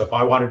website. So if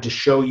I wanted to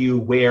show you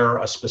where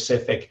a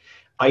specific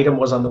item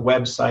was on the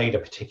website, a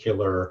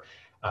particular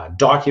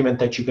document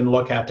that you can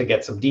look at to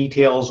get some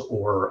details,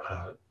 or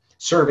a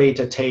survey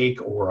to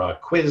take, or a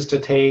quiz to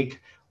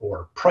take,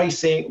 or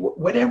pricing,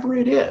 whatever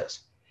it is,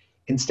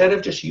 instead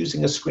of just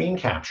using a screen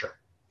capture,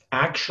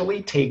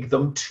 actually take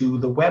them to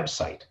the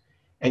website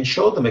and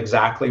show them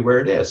exactly where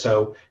it is.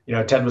 So, you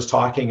know, Ted was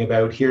talking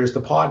about, here's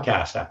the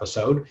podcast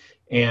episode,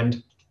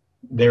 and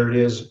there it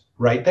is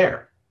right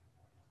there.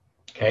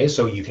 Okay,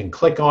 so you can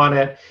click on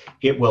it,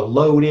 it will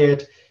load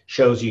it,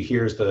 shows you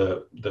here's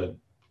the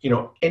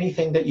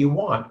anything that you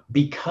want,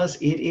 because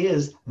it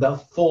is the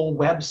full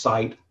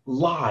website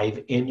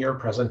live in your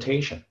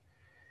presentation.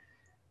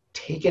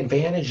 Take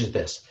advantage of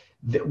this.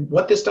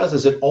 What this does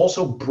is it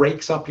also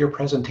breaks up your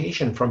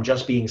presentation from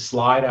just being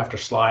slide after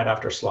slide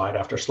after slide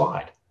after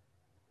slide.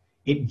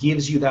 It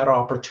gives you that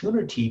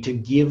opportunity to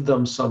give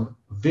them some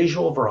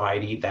visual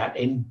variety that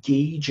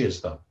engages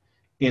them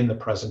in the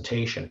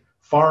presentation,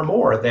 far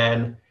more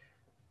than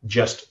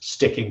just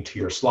sticking to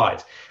your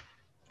slides.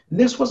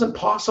 This wasn't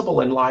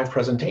possible in live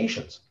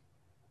presentations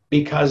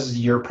because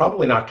you're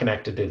probably not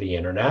connected to the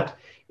internet.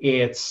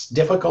 It's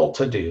difficult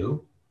to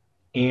do.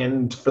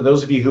 And for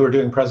those of you who are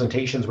doing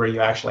presentations where you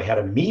actually had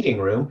a meeting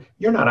room,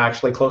 you're not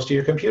actually close to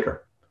your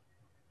computer.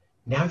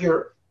 Now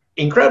you're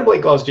incredibly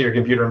close to your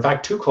computer. In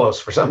fact, too close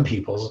for some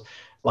people's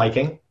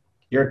liking.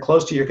 You're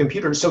close to your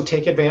computer, so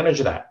take advantage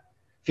of that.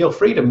 Feel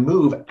free to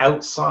move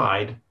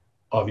outside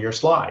of your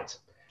slides.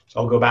 So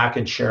I'll go back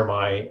and share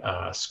my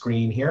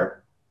screen here.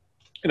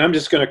 And I'm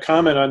just going to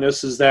comment on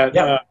this, is that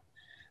Yep.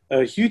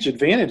 a huge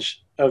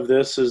advantage of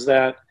this is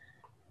that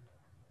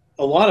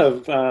a lot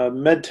of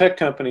med tech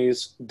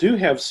companies do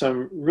have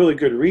some really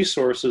good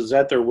resources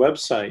at their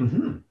website.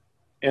 Hmm.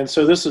 And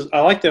so this is,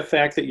 I like the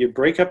fact that you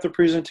break up the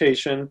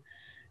presentation.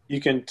 You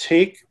can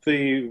take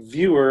the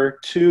viewer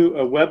to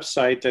a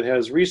website that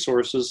has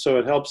resources, so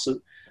it helps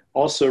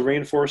also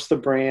reinforce the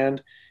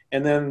brand.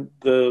 And then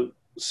the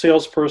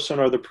salesperson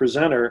or the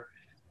presenter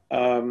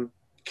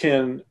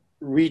can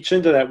reach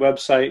into that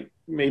website,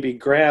 maybe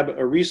grab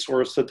a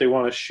resource that they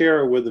want to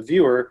share with the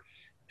viewer,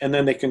 and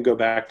then they can go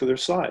back to their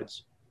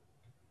slides.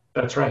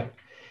 That's right.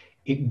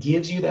 It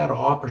gives you that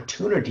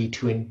opportunity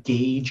to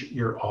engage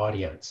your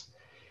audience.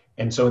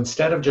 And so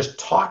instead of just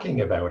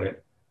talking about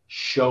it,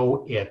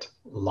 show it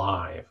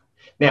live.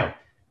 Now,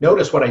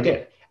 notice what I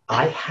did.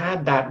 I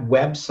had that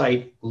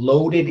website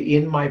loaded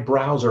in my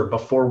browser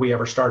before we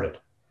ever started.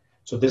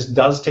 So this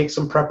does take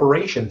some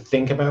preparation.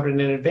 Think about it in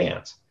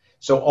advance.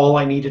 So all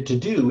I needed to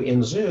do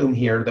in Zoom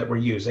here that we're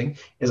using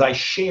is I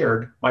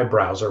shared my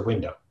browser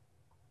window.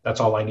 That's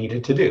all I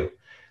needed to do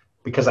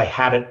because I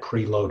had it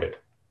preloaded.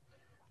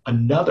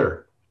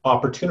 Another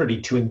opportunity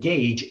to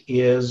engage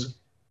is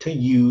to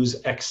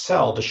use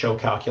Excel to show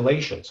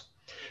calculations.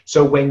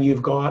 So when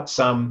you've got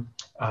some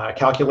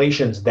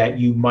calculations that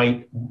you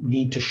might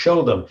need to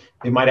show them,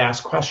 they might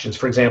ask questions.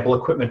 For example,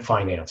 equipment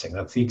financing.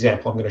 That's the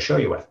example I'm going to show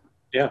you with.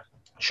 Yeah.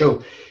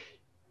 So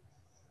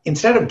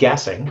instead of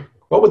guessing,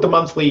 what would the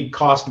monthly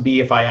cost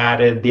be if I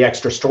added the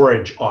extra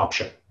storage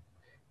option?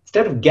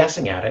 Instead of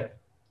guessing at it,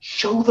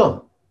 show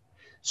them.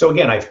 So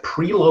again, I've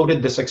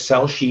preloaded this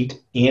Excel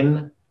sheet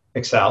in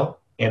Excel,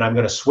 and I'm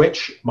going to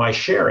switch my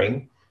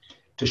sharing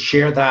to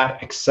share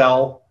that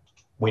Excel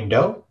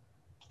window.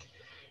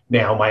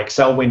 Now my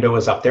Excel window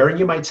is up there, and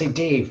you might say,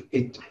 Dave,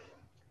 it's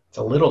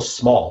a little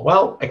small.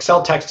 Well,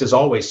 Excel text is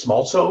always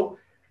small, so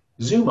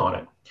zoom on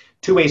it.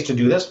 Two ways to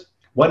do this.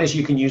 One is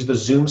you can use the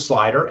zoom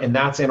slider, and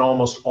that's in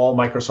almost all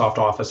Microsoft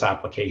Office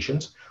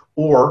applications.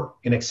 Or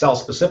in Excel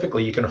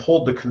specifically, you can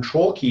hold the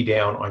control key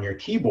down on your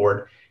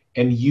keyboard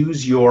and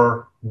use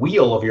your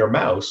wheel of your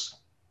mouse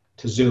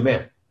to zoom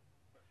in.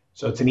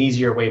 So it's an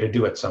easier way to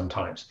do it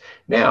sometimes.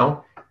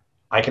 Now,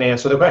 I can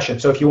answer the question.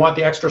 So if you want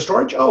the extra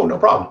storage, oh, no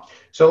problem.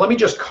 So let me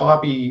just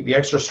copy the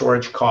extra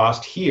storage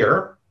cost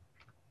here,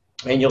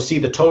 and you'll see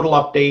the total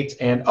updates.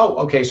 And oh,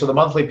 okay, so the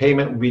monthly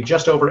payment will be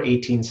just over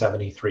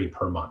 $18.73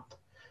 per month.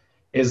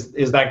 Is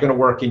that going to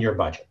work in your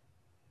budget?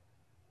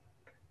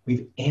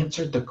 We've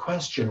answered the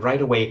question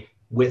right away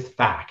with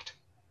fact.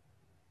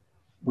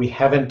 We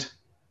haven't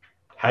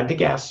had to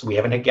guess. We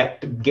haven't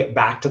had to get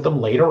back to them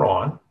later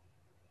on.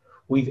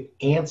 We've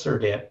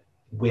answered it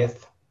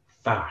with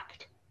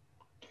fact.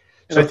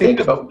 And so I think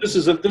this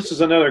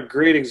is another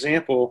great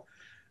example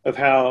of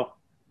how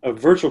a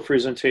virtual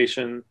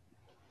presentation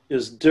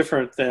is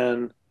different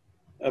than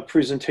a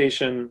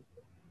presentation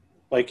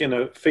like in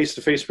a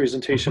face-to-face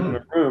presentation in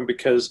a room,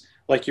 because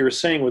like you were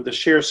saying, with the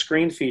share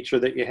screen feature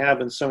that you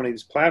have in so many of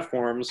these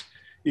platforms,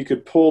 you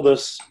could pull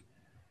this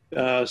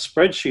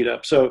spreadsheet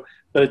up. So,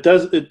 but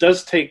it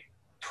does take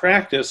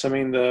practice. I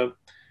mean, the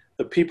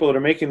people that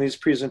are making these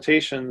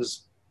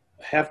presentations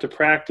have to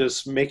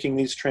practice making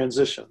these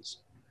transitions.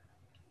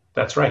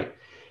 That's right.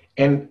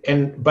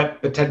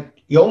 But Ted,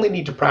 you only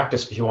need to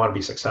practice if you want to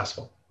be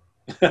successful.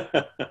 Right.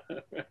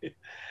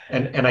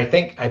 And I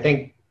think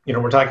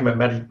we're talking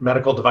about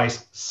medical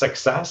device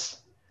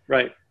success.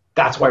 Right.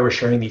 That's why we're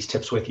sharing these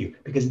tips with you,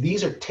 because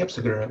these are tips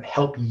that are going to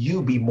help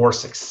you be more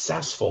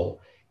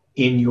successful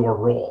in your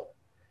role.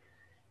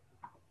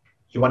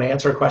 You want to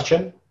answer a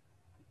question?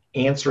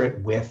 Answer it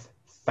with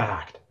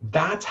fact.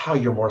 That's how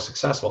you're more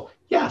successful.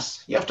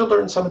 Yes, you have to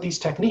learn some of these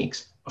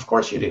techniques. Of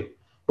course you do.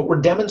 But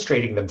we're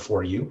demonstrating them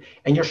for you,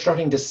 and you're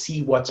starting to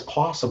see what's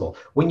possible.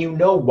 When you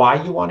know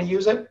why you want to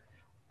use it,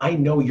 I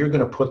know you're going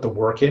to put the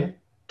work in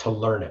to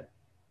learn it.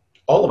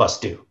 All of us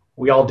do.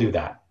 We all do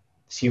that.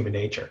 It's human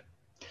nature.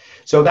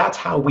 So that's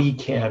how we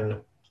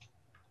can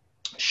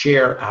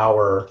share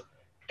our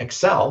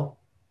Excel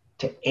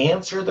to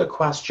answer the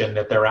question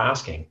that they're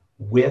asking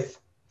with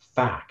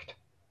fact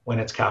when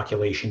it's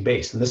calculation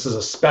based. And this is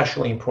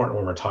especially important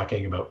when we're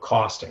talking about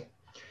costing.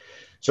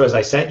 So as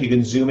I said, you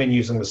can zoom in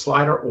using the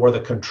slider or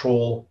the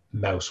control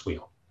mouse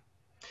wheel.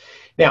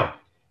 Now,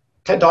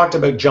 Ted talked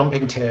about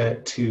jumping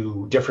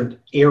to different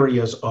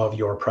areas of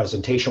your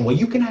presentation. Well,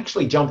 you can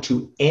actually jump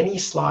to any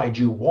slide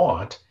you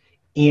want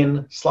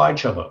in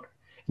slideshow mode.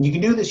 And you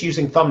can do this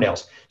using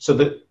thumbnails. So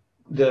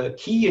the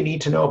key you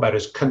need to know about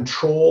is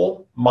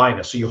control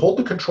minus. So you hold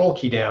the control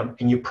key down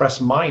and you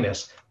press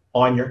minus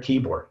on your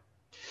keyboard.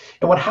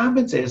 And what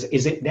happens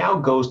is it now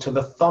goes to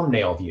the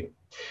thumbnail view.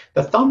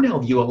 The thumbnail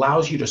view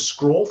allows you to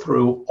scroll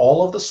through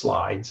all of the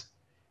slides.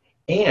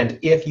 And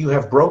if you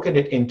have broken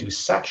it into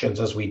sections,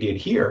 as we did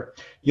here,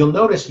 you'll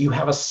notice you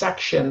have a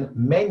section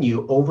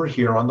menu over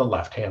here on the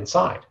left-hand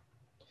side.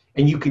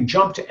 And you can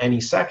jump to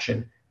any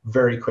section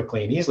very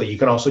quickly and easily. You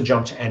can also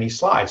jump to any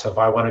slide. So if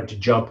I wanted to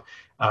jump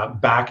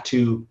back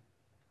to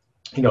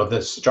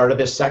the start of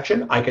this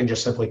section, I can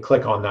just simply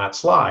click on that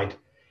slide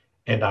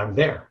and I'm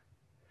there.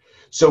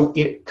 So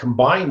it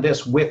combined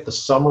this with the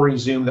summary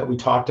zoom that we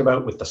talked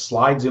about, with the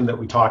slide zoom that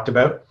we talked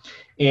about,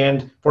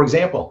 And for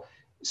example,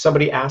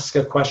 somebody asks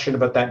a question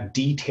about that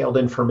detailed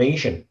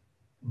information,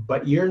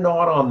 but you're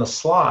not on the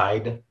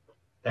slide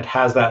that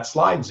has that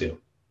slide zoom.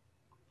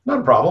 Not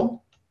a problem.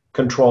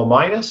 Control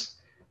minus,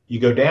 you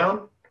go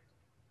down,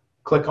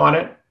 click on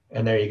it,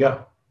 and there you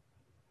go.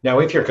 Now,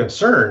 if you're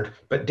concerned,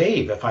 but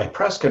Dave, if I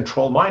press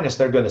control minus,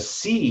 they're going to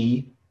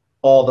see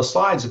all the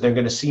slides and they're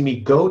going to see me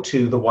go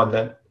to the one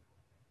that,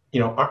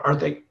 aren't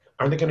they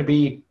going to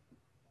be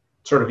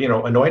sort of,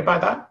 annoyed by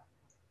that?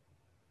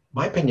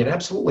 My opinion,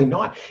 absolutely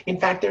not. In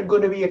fact, they're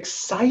going to be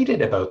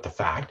excited about the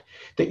fact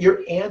that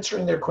you're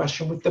answering their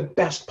question with the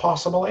best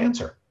possible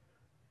answer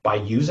by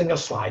using a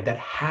slide that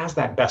has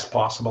that best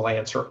possible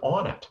answer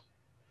on it.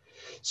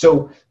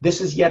 So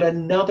this is yet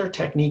another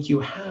technique you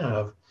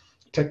have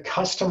to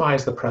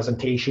customize the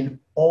presentation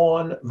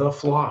on the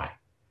fly.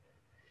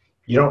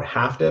 You don't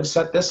have to have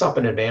set this up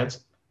in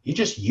advance. You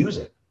just use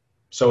it.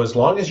 So as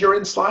long as you're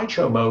in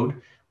slideshow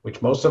mode,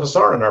 which most of us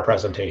are in our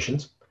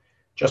presentations,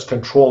 just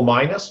control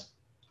minus,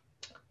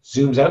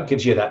 zooms out,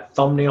 gives you that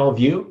thumbnail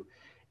view.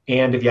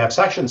 And if you have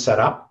sections set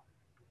up,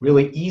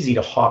 really easy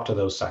to hop to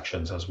those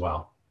sections as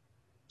well.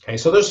 Okay,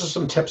 so those are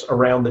some tips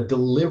around the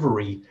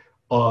delivery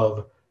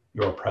of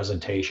your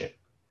presentation.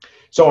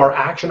 So our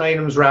action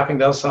items, wrapping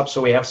this up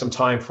so we have some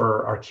time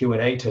for our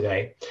Q&A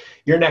today.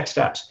 Your next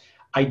steps: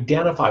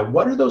 identify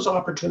what are those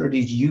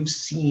opportunities you've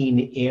seen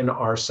in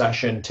our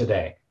session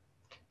today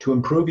to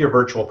improve your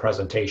virtual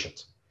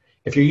presentations.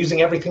 If you're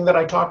using everything that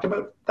I talked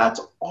about, that's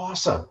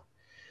awesome.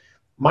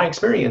 My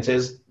experience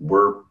is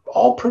we're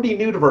all pretty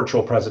new to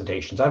virtual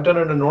presentations. I've done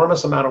an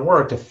enormous amount of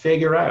work to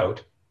figure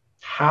out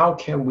how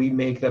can we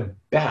make the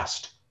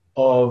best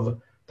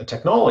of the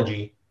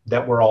technology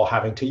that we're all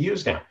having to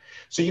use now.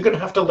 So you're going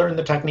to have to learn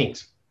the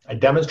techniques. I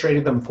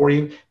demonstrated them for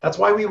you. That's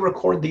why we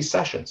record these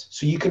sessions,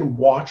 so you can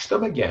watch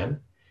them again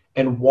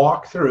and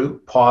walk through,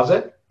 pause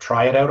it,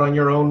 try it out on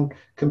your own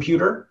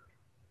computer,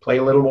 play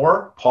a little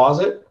more, pause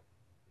it,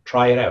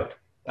 try it out.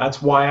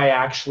 That's why I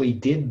actually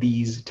did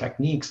these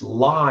techniques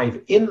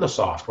live in the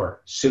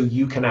software, so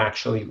you can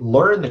actually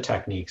learn the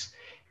techniques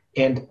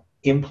and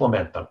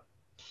implement them.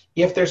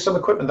 If there's some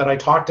equipment that I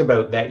talked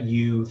about that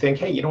you think,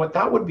 hey, you know what,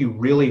 that would be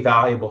really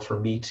valuable for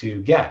me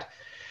to get,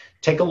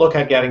 take a look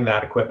at getting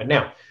that equipment.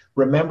 Now,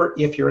 remember,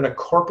 if you're in a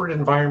corporate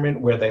environment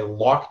where they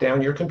lock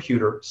down your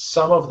computer,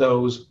 some of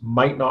those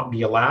might not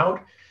be allowed.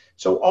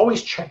 So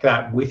always check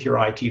that with your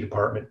IT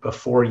department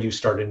before you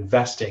start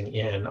investing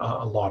in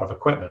a lot of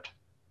equipment.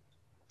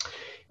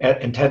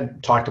 And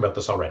Ted talked about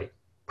this already,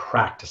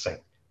 practicing.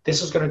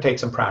 This is going to take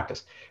some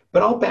practice,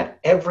 but I'll bet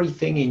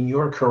everything in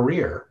your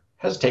career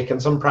has taken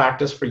some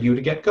practice for you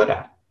to get good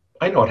at.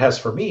 I know it has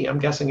for me. I'm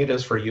guessing it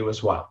is for you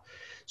as well.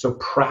 So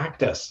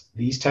practice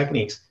these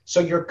techniques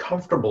so you're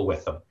comfortable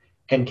with them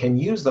and can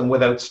use them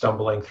without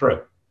stumbling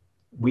through.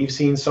 We've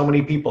seen so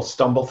many people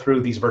stumble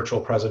through these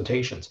virtual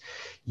presentations.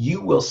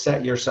 You will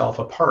set yourself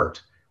apart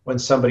when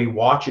somebody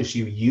watches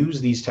you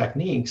use these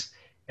techniques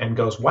and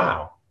goes,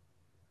 wow,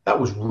 that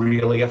was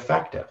really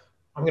effective.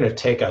 I'm going to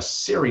take a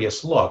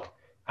serious look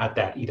at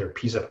that either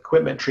piece of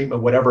equipment,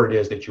 treatment, whatever it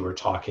is that you were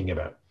talking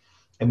about.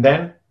 And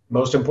then,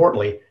 most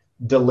importantly,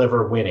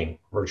 deliver winning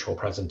virtual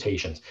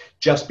presentations.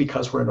 Just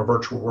because we're in a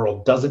virtual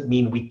world doesn't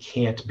mean we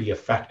can't be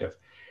effective.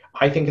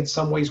 I think in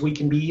some ways we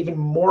can be even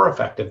more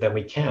effective than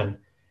we can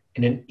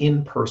in an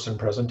in-person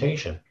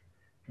presentation.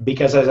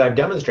 Because as I've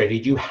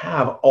demonstrated, you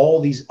have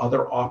all these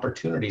other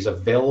opportunities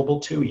available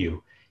to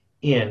you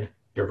in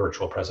your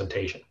virtual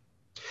presentation.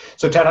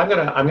 So Ted, I'm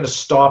gonna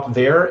stop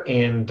there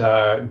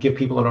and give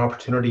people an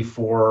opportunity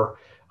for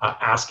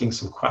asking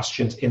some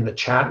questions in the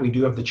chat. We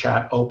do have the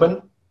chat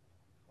open.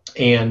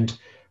 And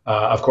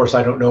of course,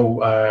 I don't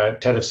know,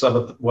 Ted, if some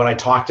of what I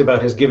talked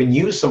about has given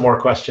you some more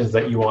questions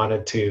that you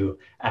wanted to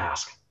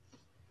ask.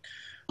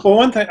 Well,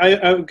 one thing,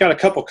 I've got a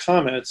couple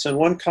comments, and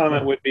one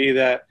comment would be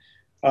that,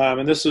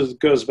 and this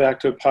goes back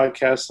to a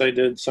podcast I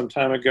did some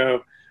time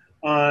ago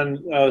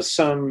on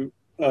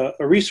a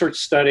research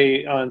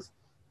study on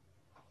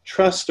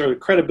trust or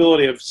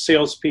credibility of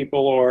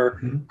salespeople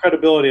or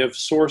credibility of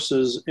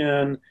sources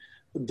in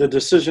the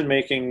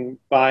decision-making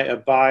by a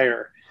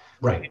buyer.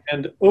 Right.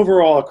 And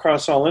overall,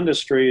 across all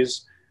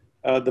industries,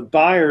 the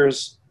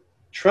buyers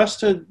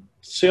trusted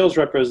sales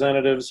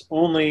representatives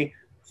only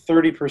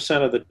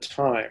 30% of the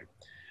time.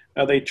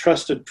 They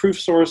trusted proof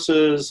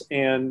sources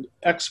and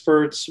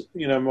experts,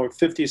 more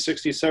 50,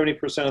 60,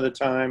 70% of the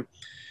time.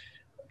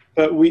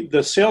 But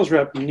the sales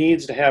rep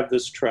needs to have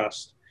this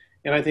trust.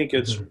 And I think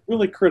it's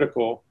really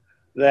critical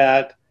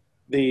that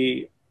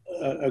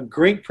a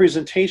great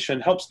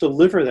presentation helps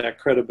deliver that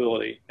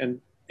credibility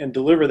and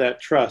deliver that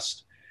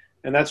trust.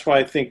 And that's why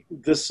I think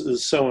this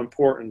is so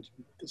important.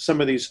 Some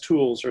of these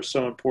tools are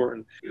so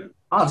important.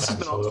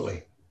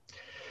 Absolutely.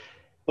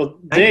 Well,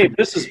 Dave,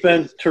 this has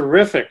been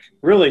terrific,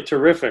 really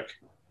terrific.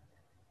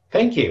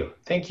 Thank you.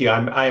 Thank you.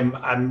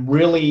 I'm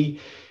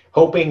really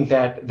hoping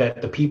that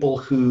the people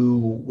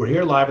who were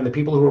here live and the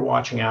people who are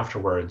watching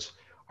afterwards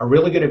are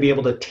really going to be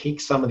able to take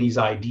some of these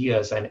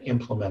ideas and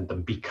implement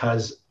them,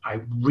 because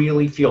I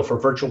really feel for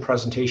virtual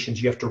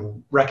presentations, you have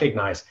to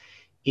recognize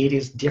it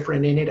is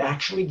different, and it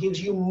actually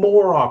gives you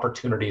more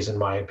opportunities, in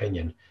my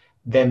opinion,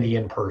 than the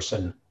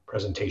in-person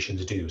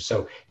presentations do.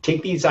 So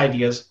take these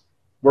ideas,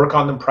 work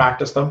on them,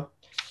 practice them,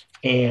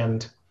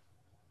 and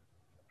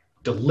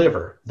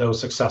deliver those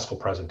successful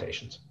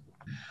presentations.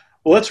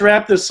 Well, let's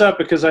wrap this up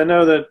because I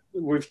know that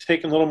we've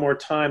taken a little more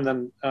time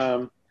than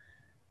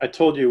I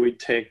told you we'd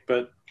take.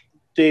 But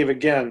Dave,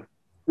 again,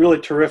 really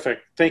terrific.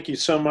 Thank you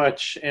so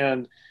much.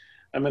 And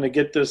I'm going to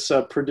get this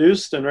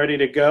produced and ready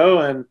to go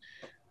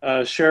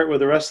and share it with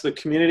the rest of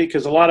the community,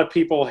 because a lot of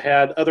people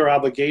had other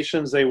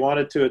obligations they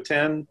wanted to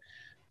attend,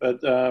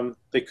 but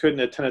they couldn't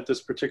attend at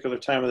this particular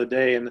time of the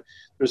day. And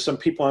there's some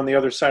people on the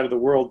other side of the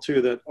world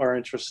too that are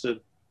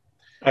interested.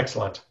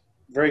 Excellent.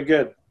 Very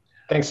good.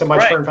 Thanks so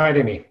much for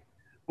inviting me.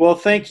 Well,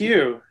 thank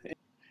you.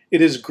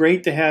 It is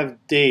great to have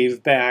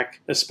Dave back,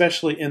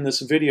 especially in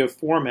this video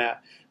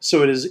format,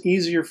 so it is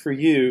easier for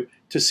you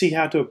to see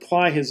how to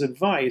apply his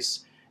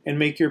advice and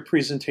make your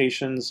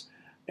presentations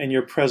and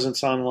your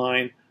presence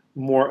online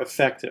more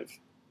effective.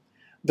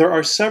 There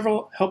are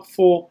several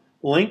helpful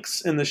links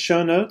in the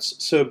show notes,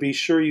 so be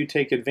sure you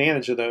take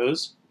advantage of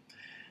those.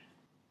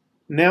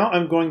 Now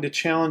I'm going to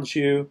challenge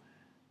you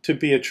to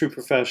be a true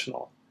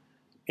professional.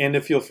 And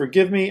if you'll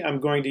forgive me, I'm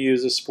going to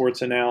use a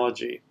sports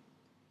analogy.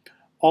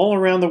 All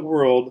around the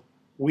world,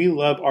 we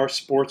love our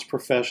sports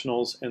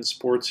professionals and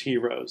sports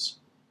heroes.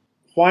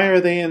 Why are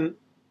they in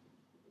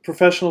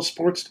professional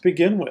sports to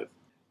begin with?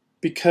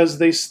 Because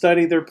they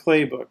study their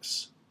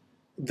playbooks.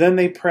 Then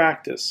they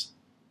practice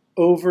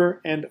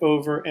over and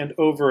over and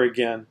over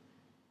again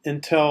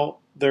until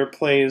their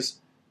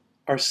plays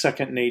are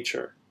second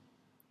nature.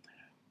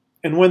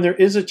 And when there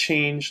is a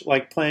change,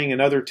 like playing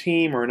another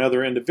team or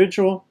another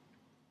individual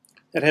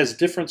that has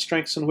different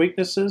strengths and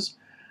weaknesses,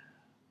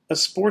 a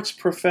sports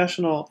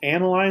professional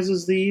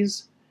analyzes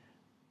these,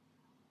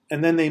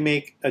 and then they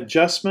make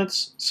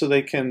adjustments so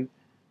they can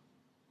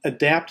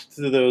adapt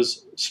to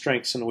those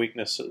strengths and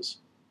weaknesses,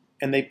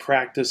 and they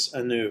practice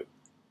anew.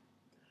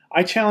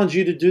 I challenge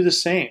you to do the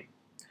same.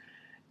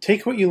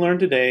 Take what you learned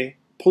today,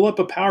 pull up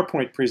a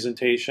PowerPoint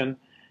presentation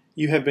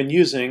you have been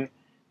using,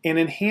 and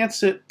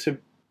enhance it to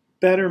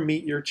better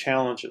meet your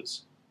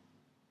challenges.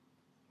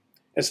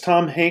 As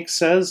Tom Hanks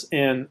says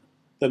in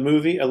the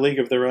movie A League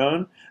of Their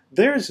Own,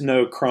 there's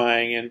no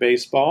crying in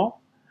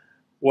baseball.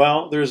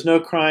 Well, there's no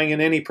crying in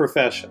any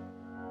profession.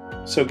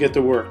 So get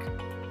to work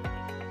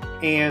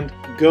and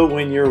go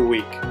win your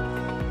week.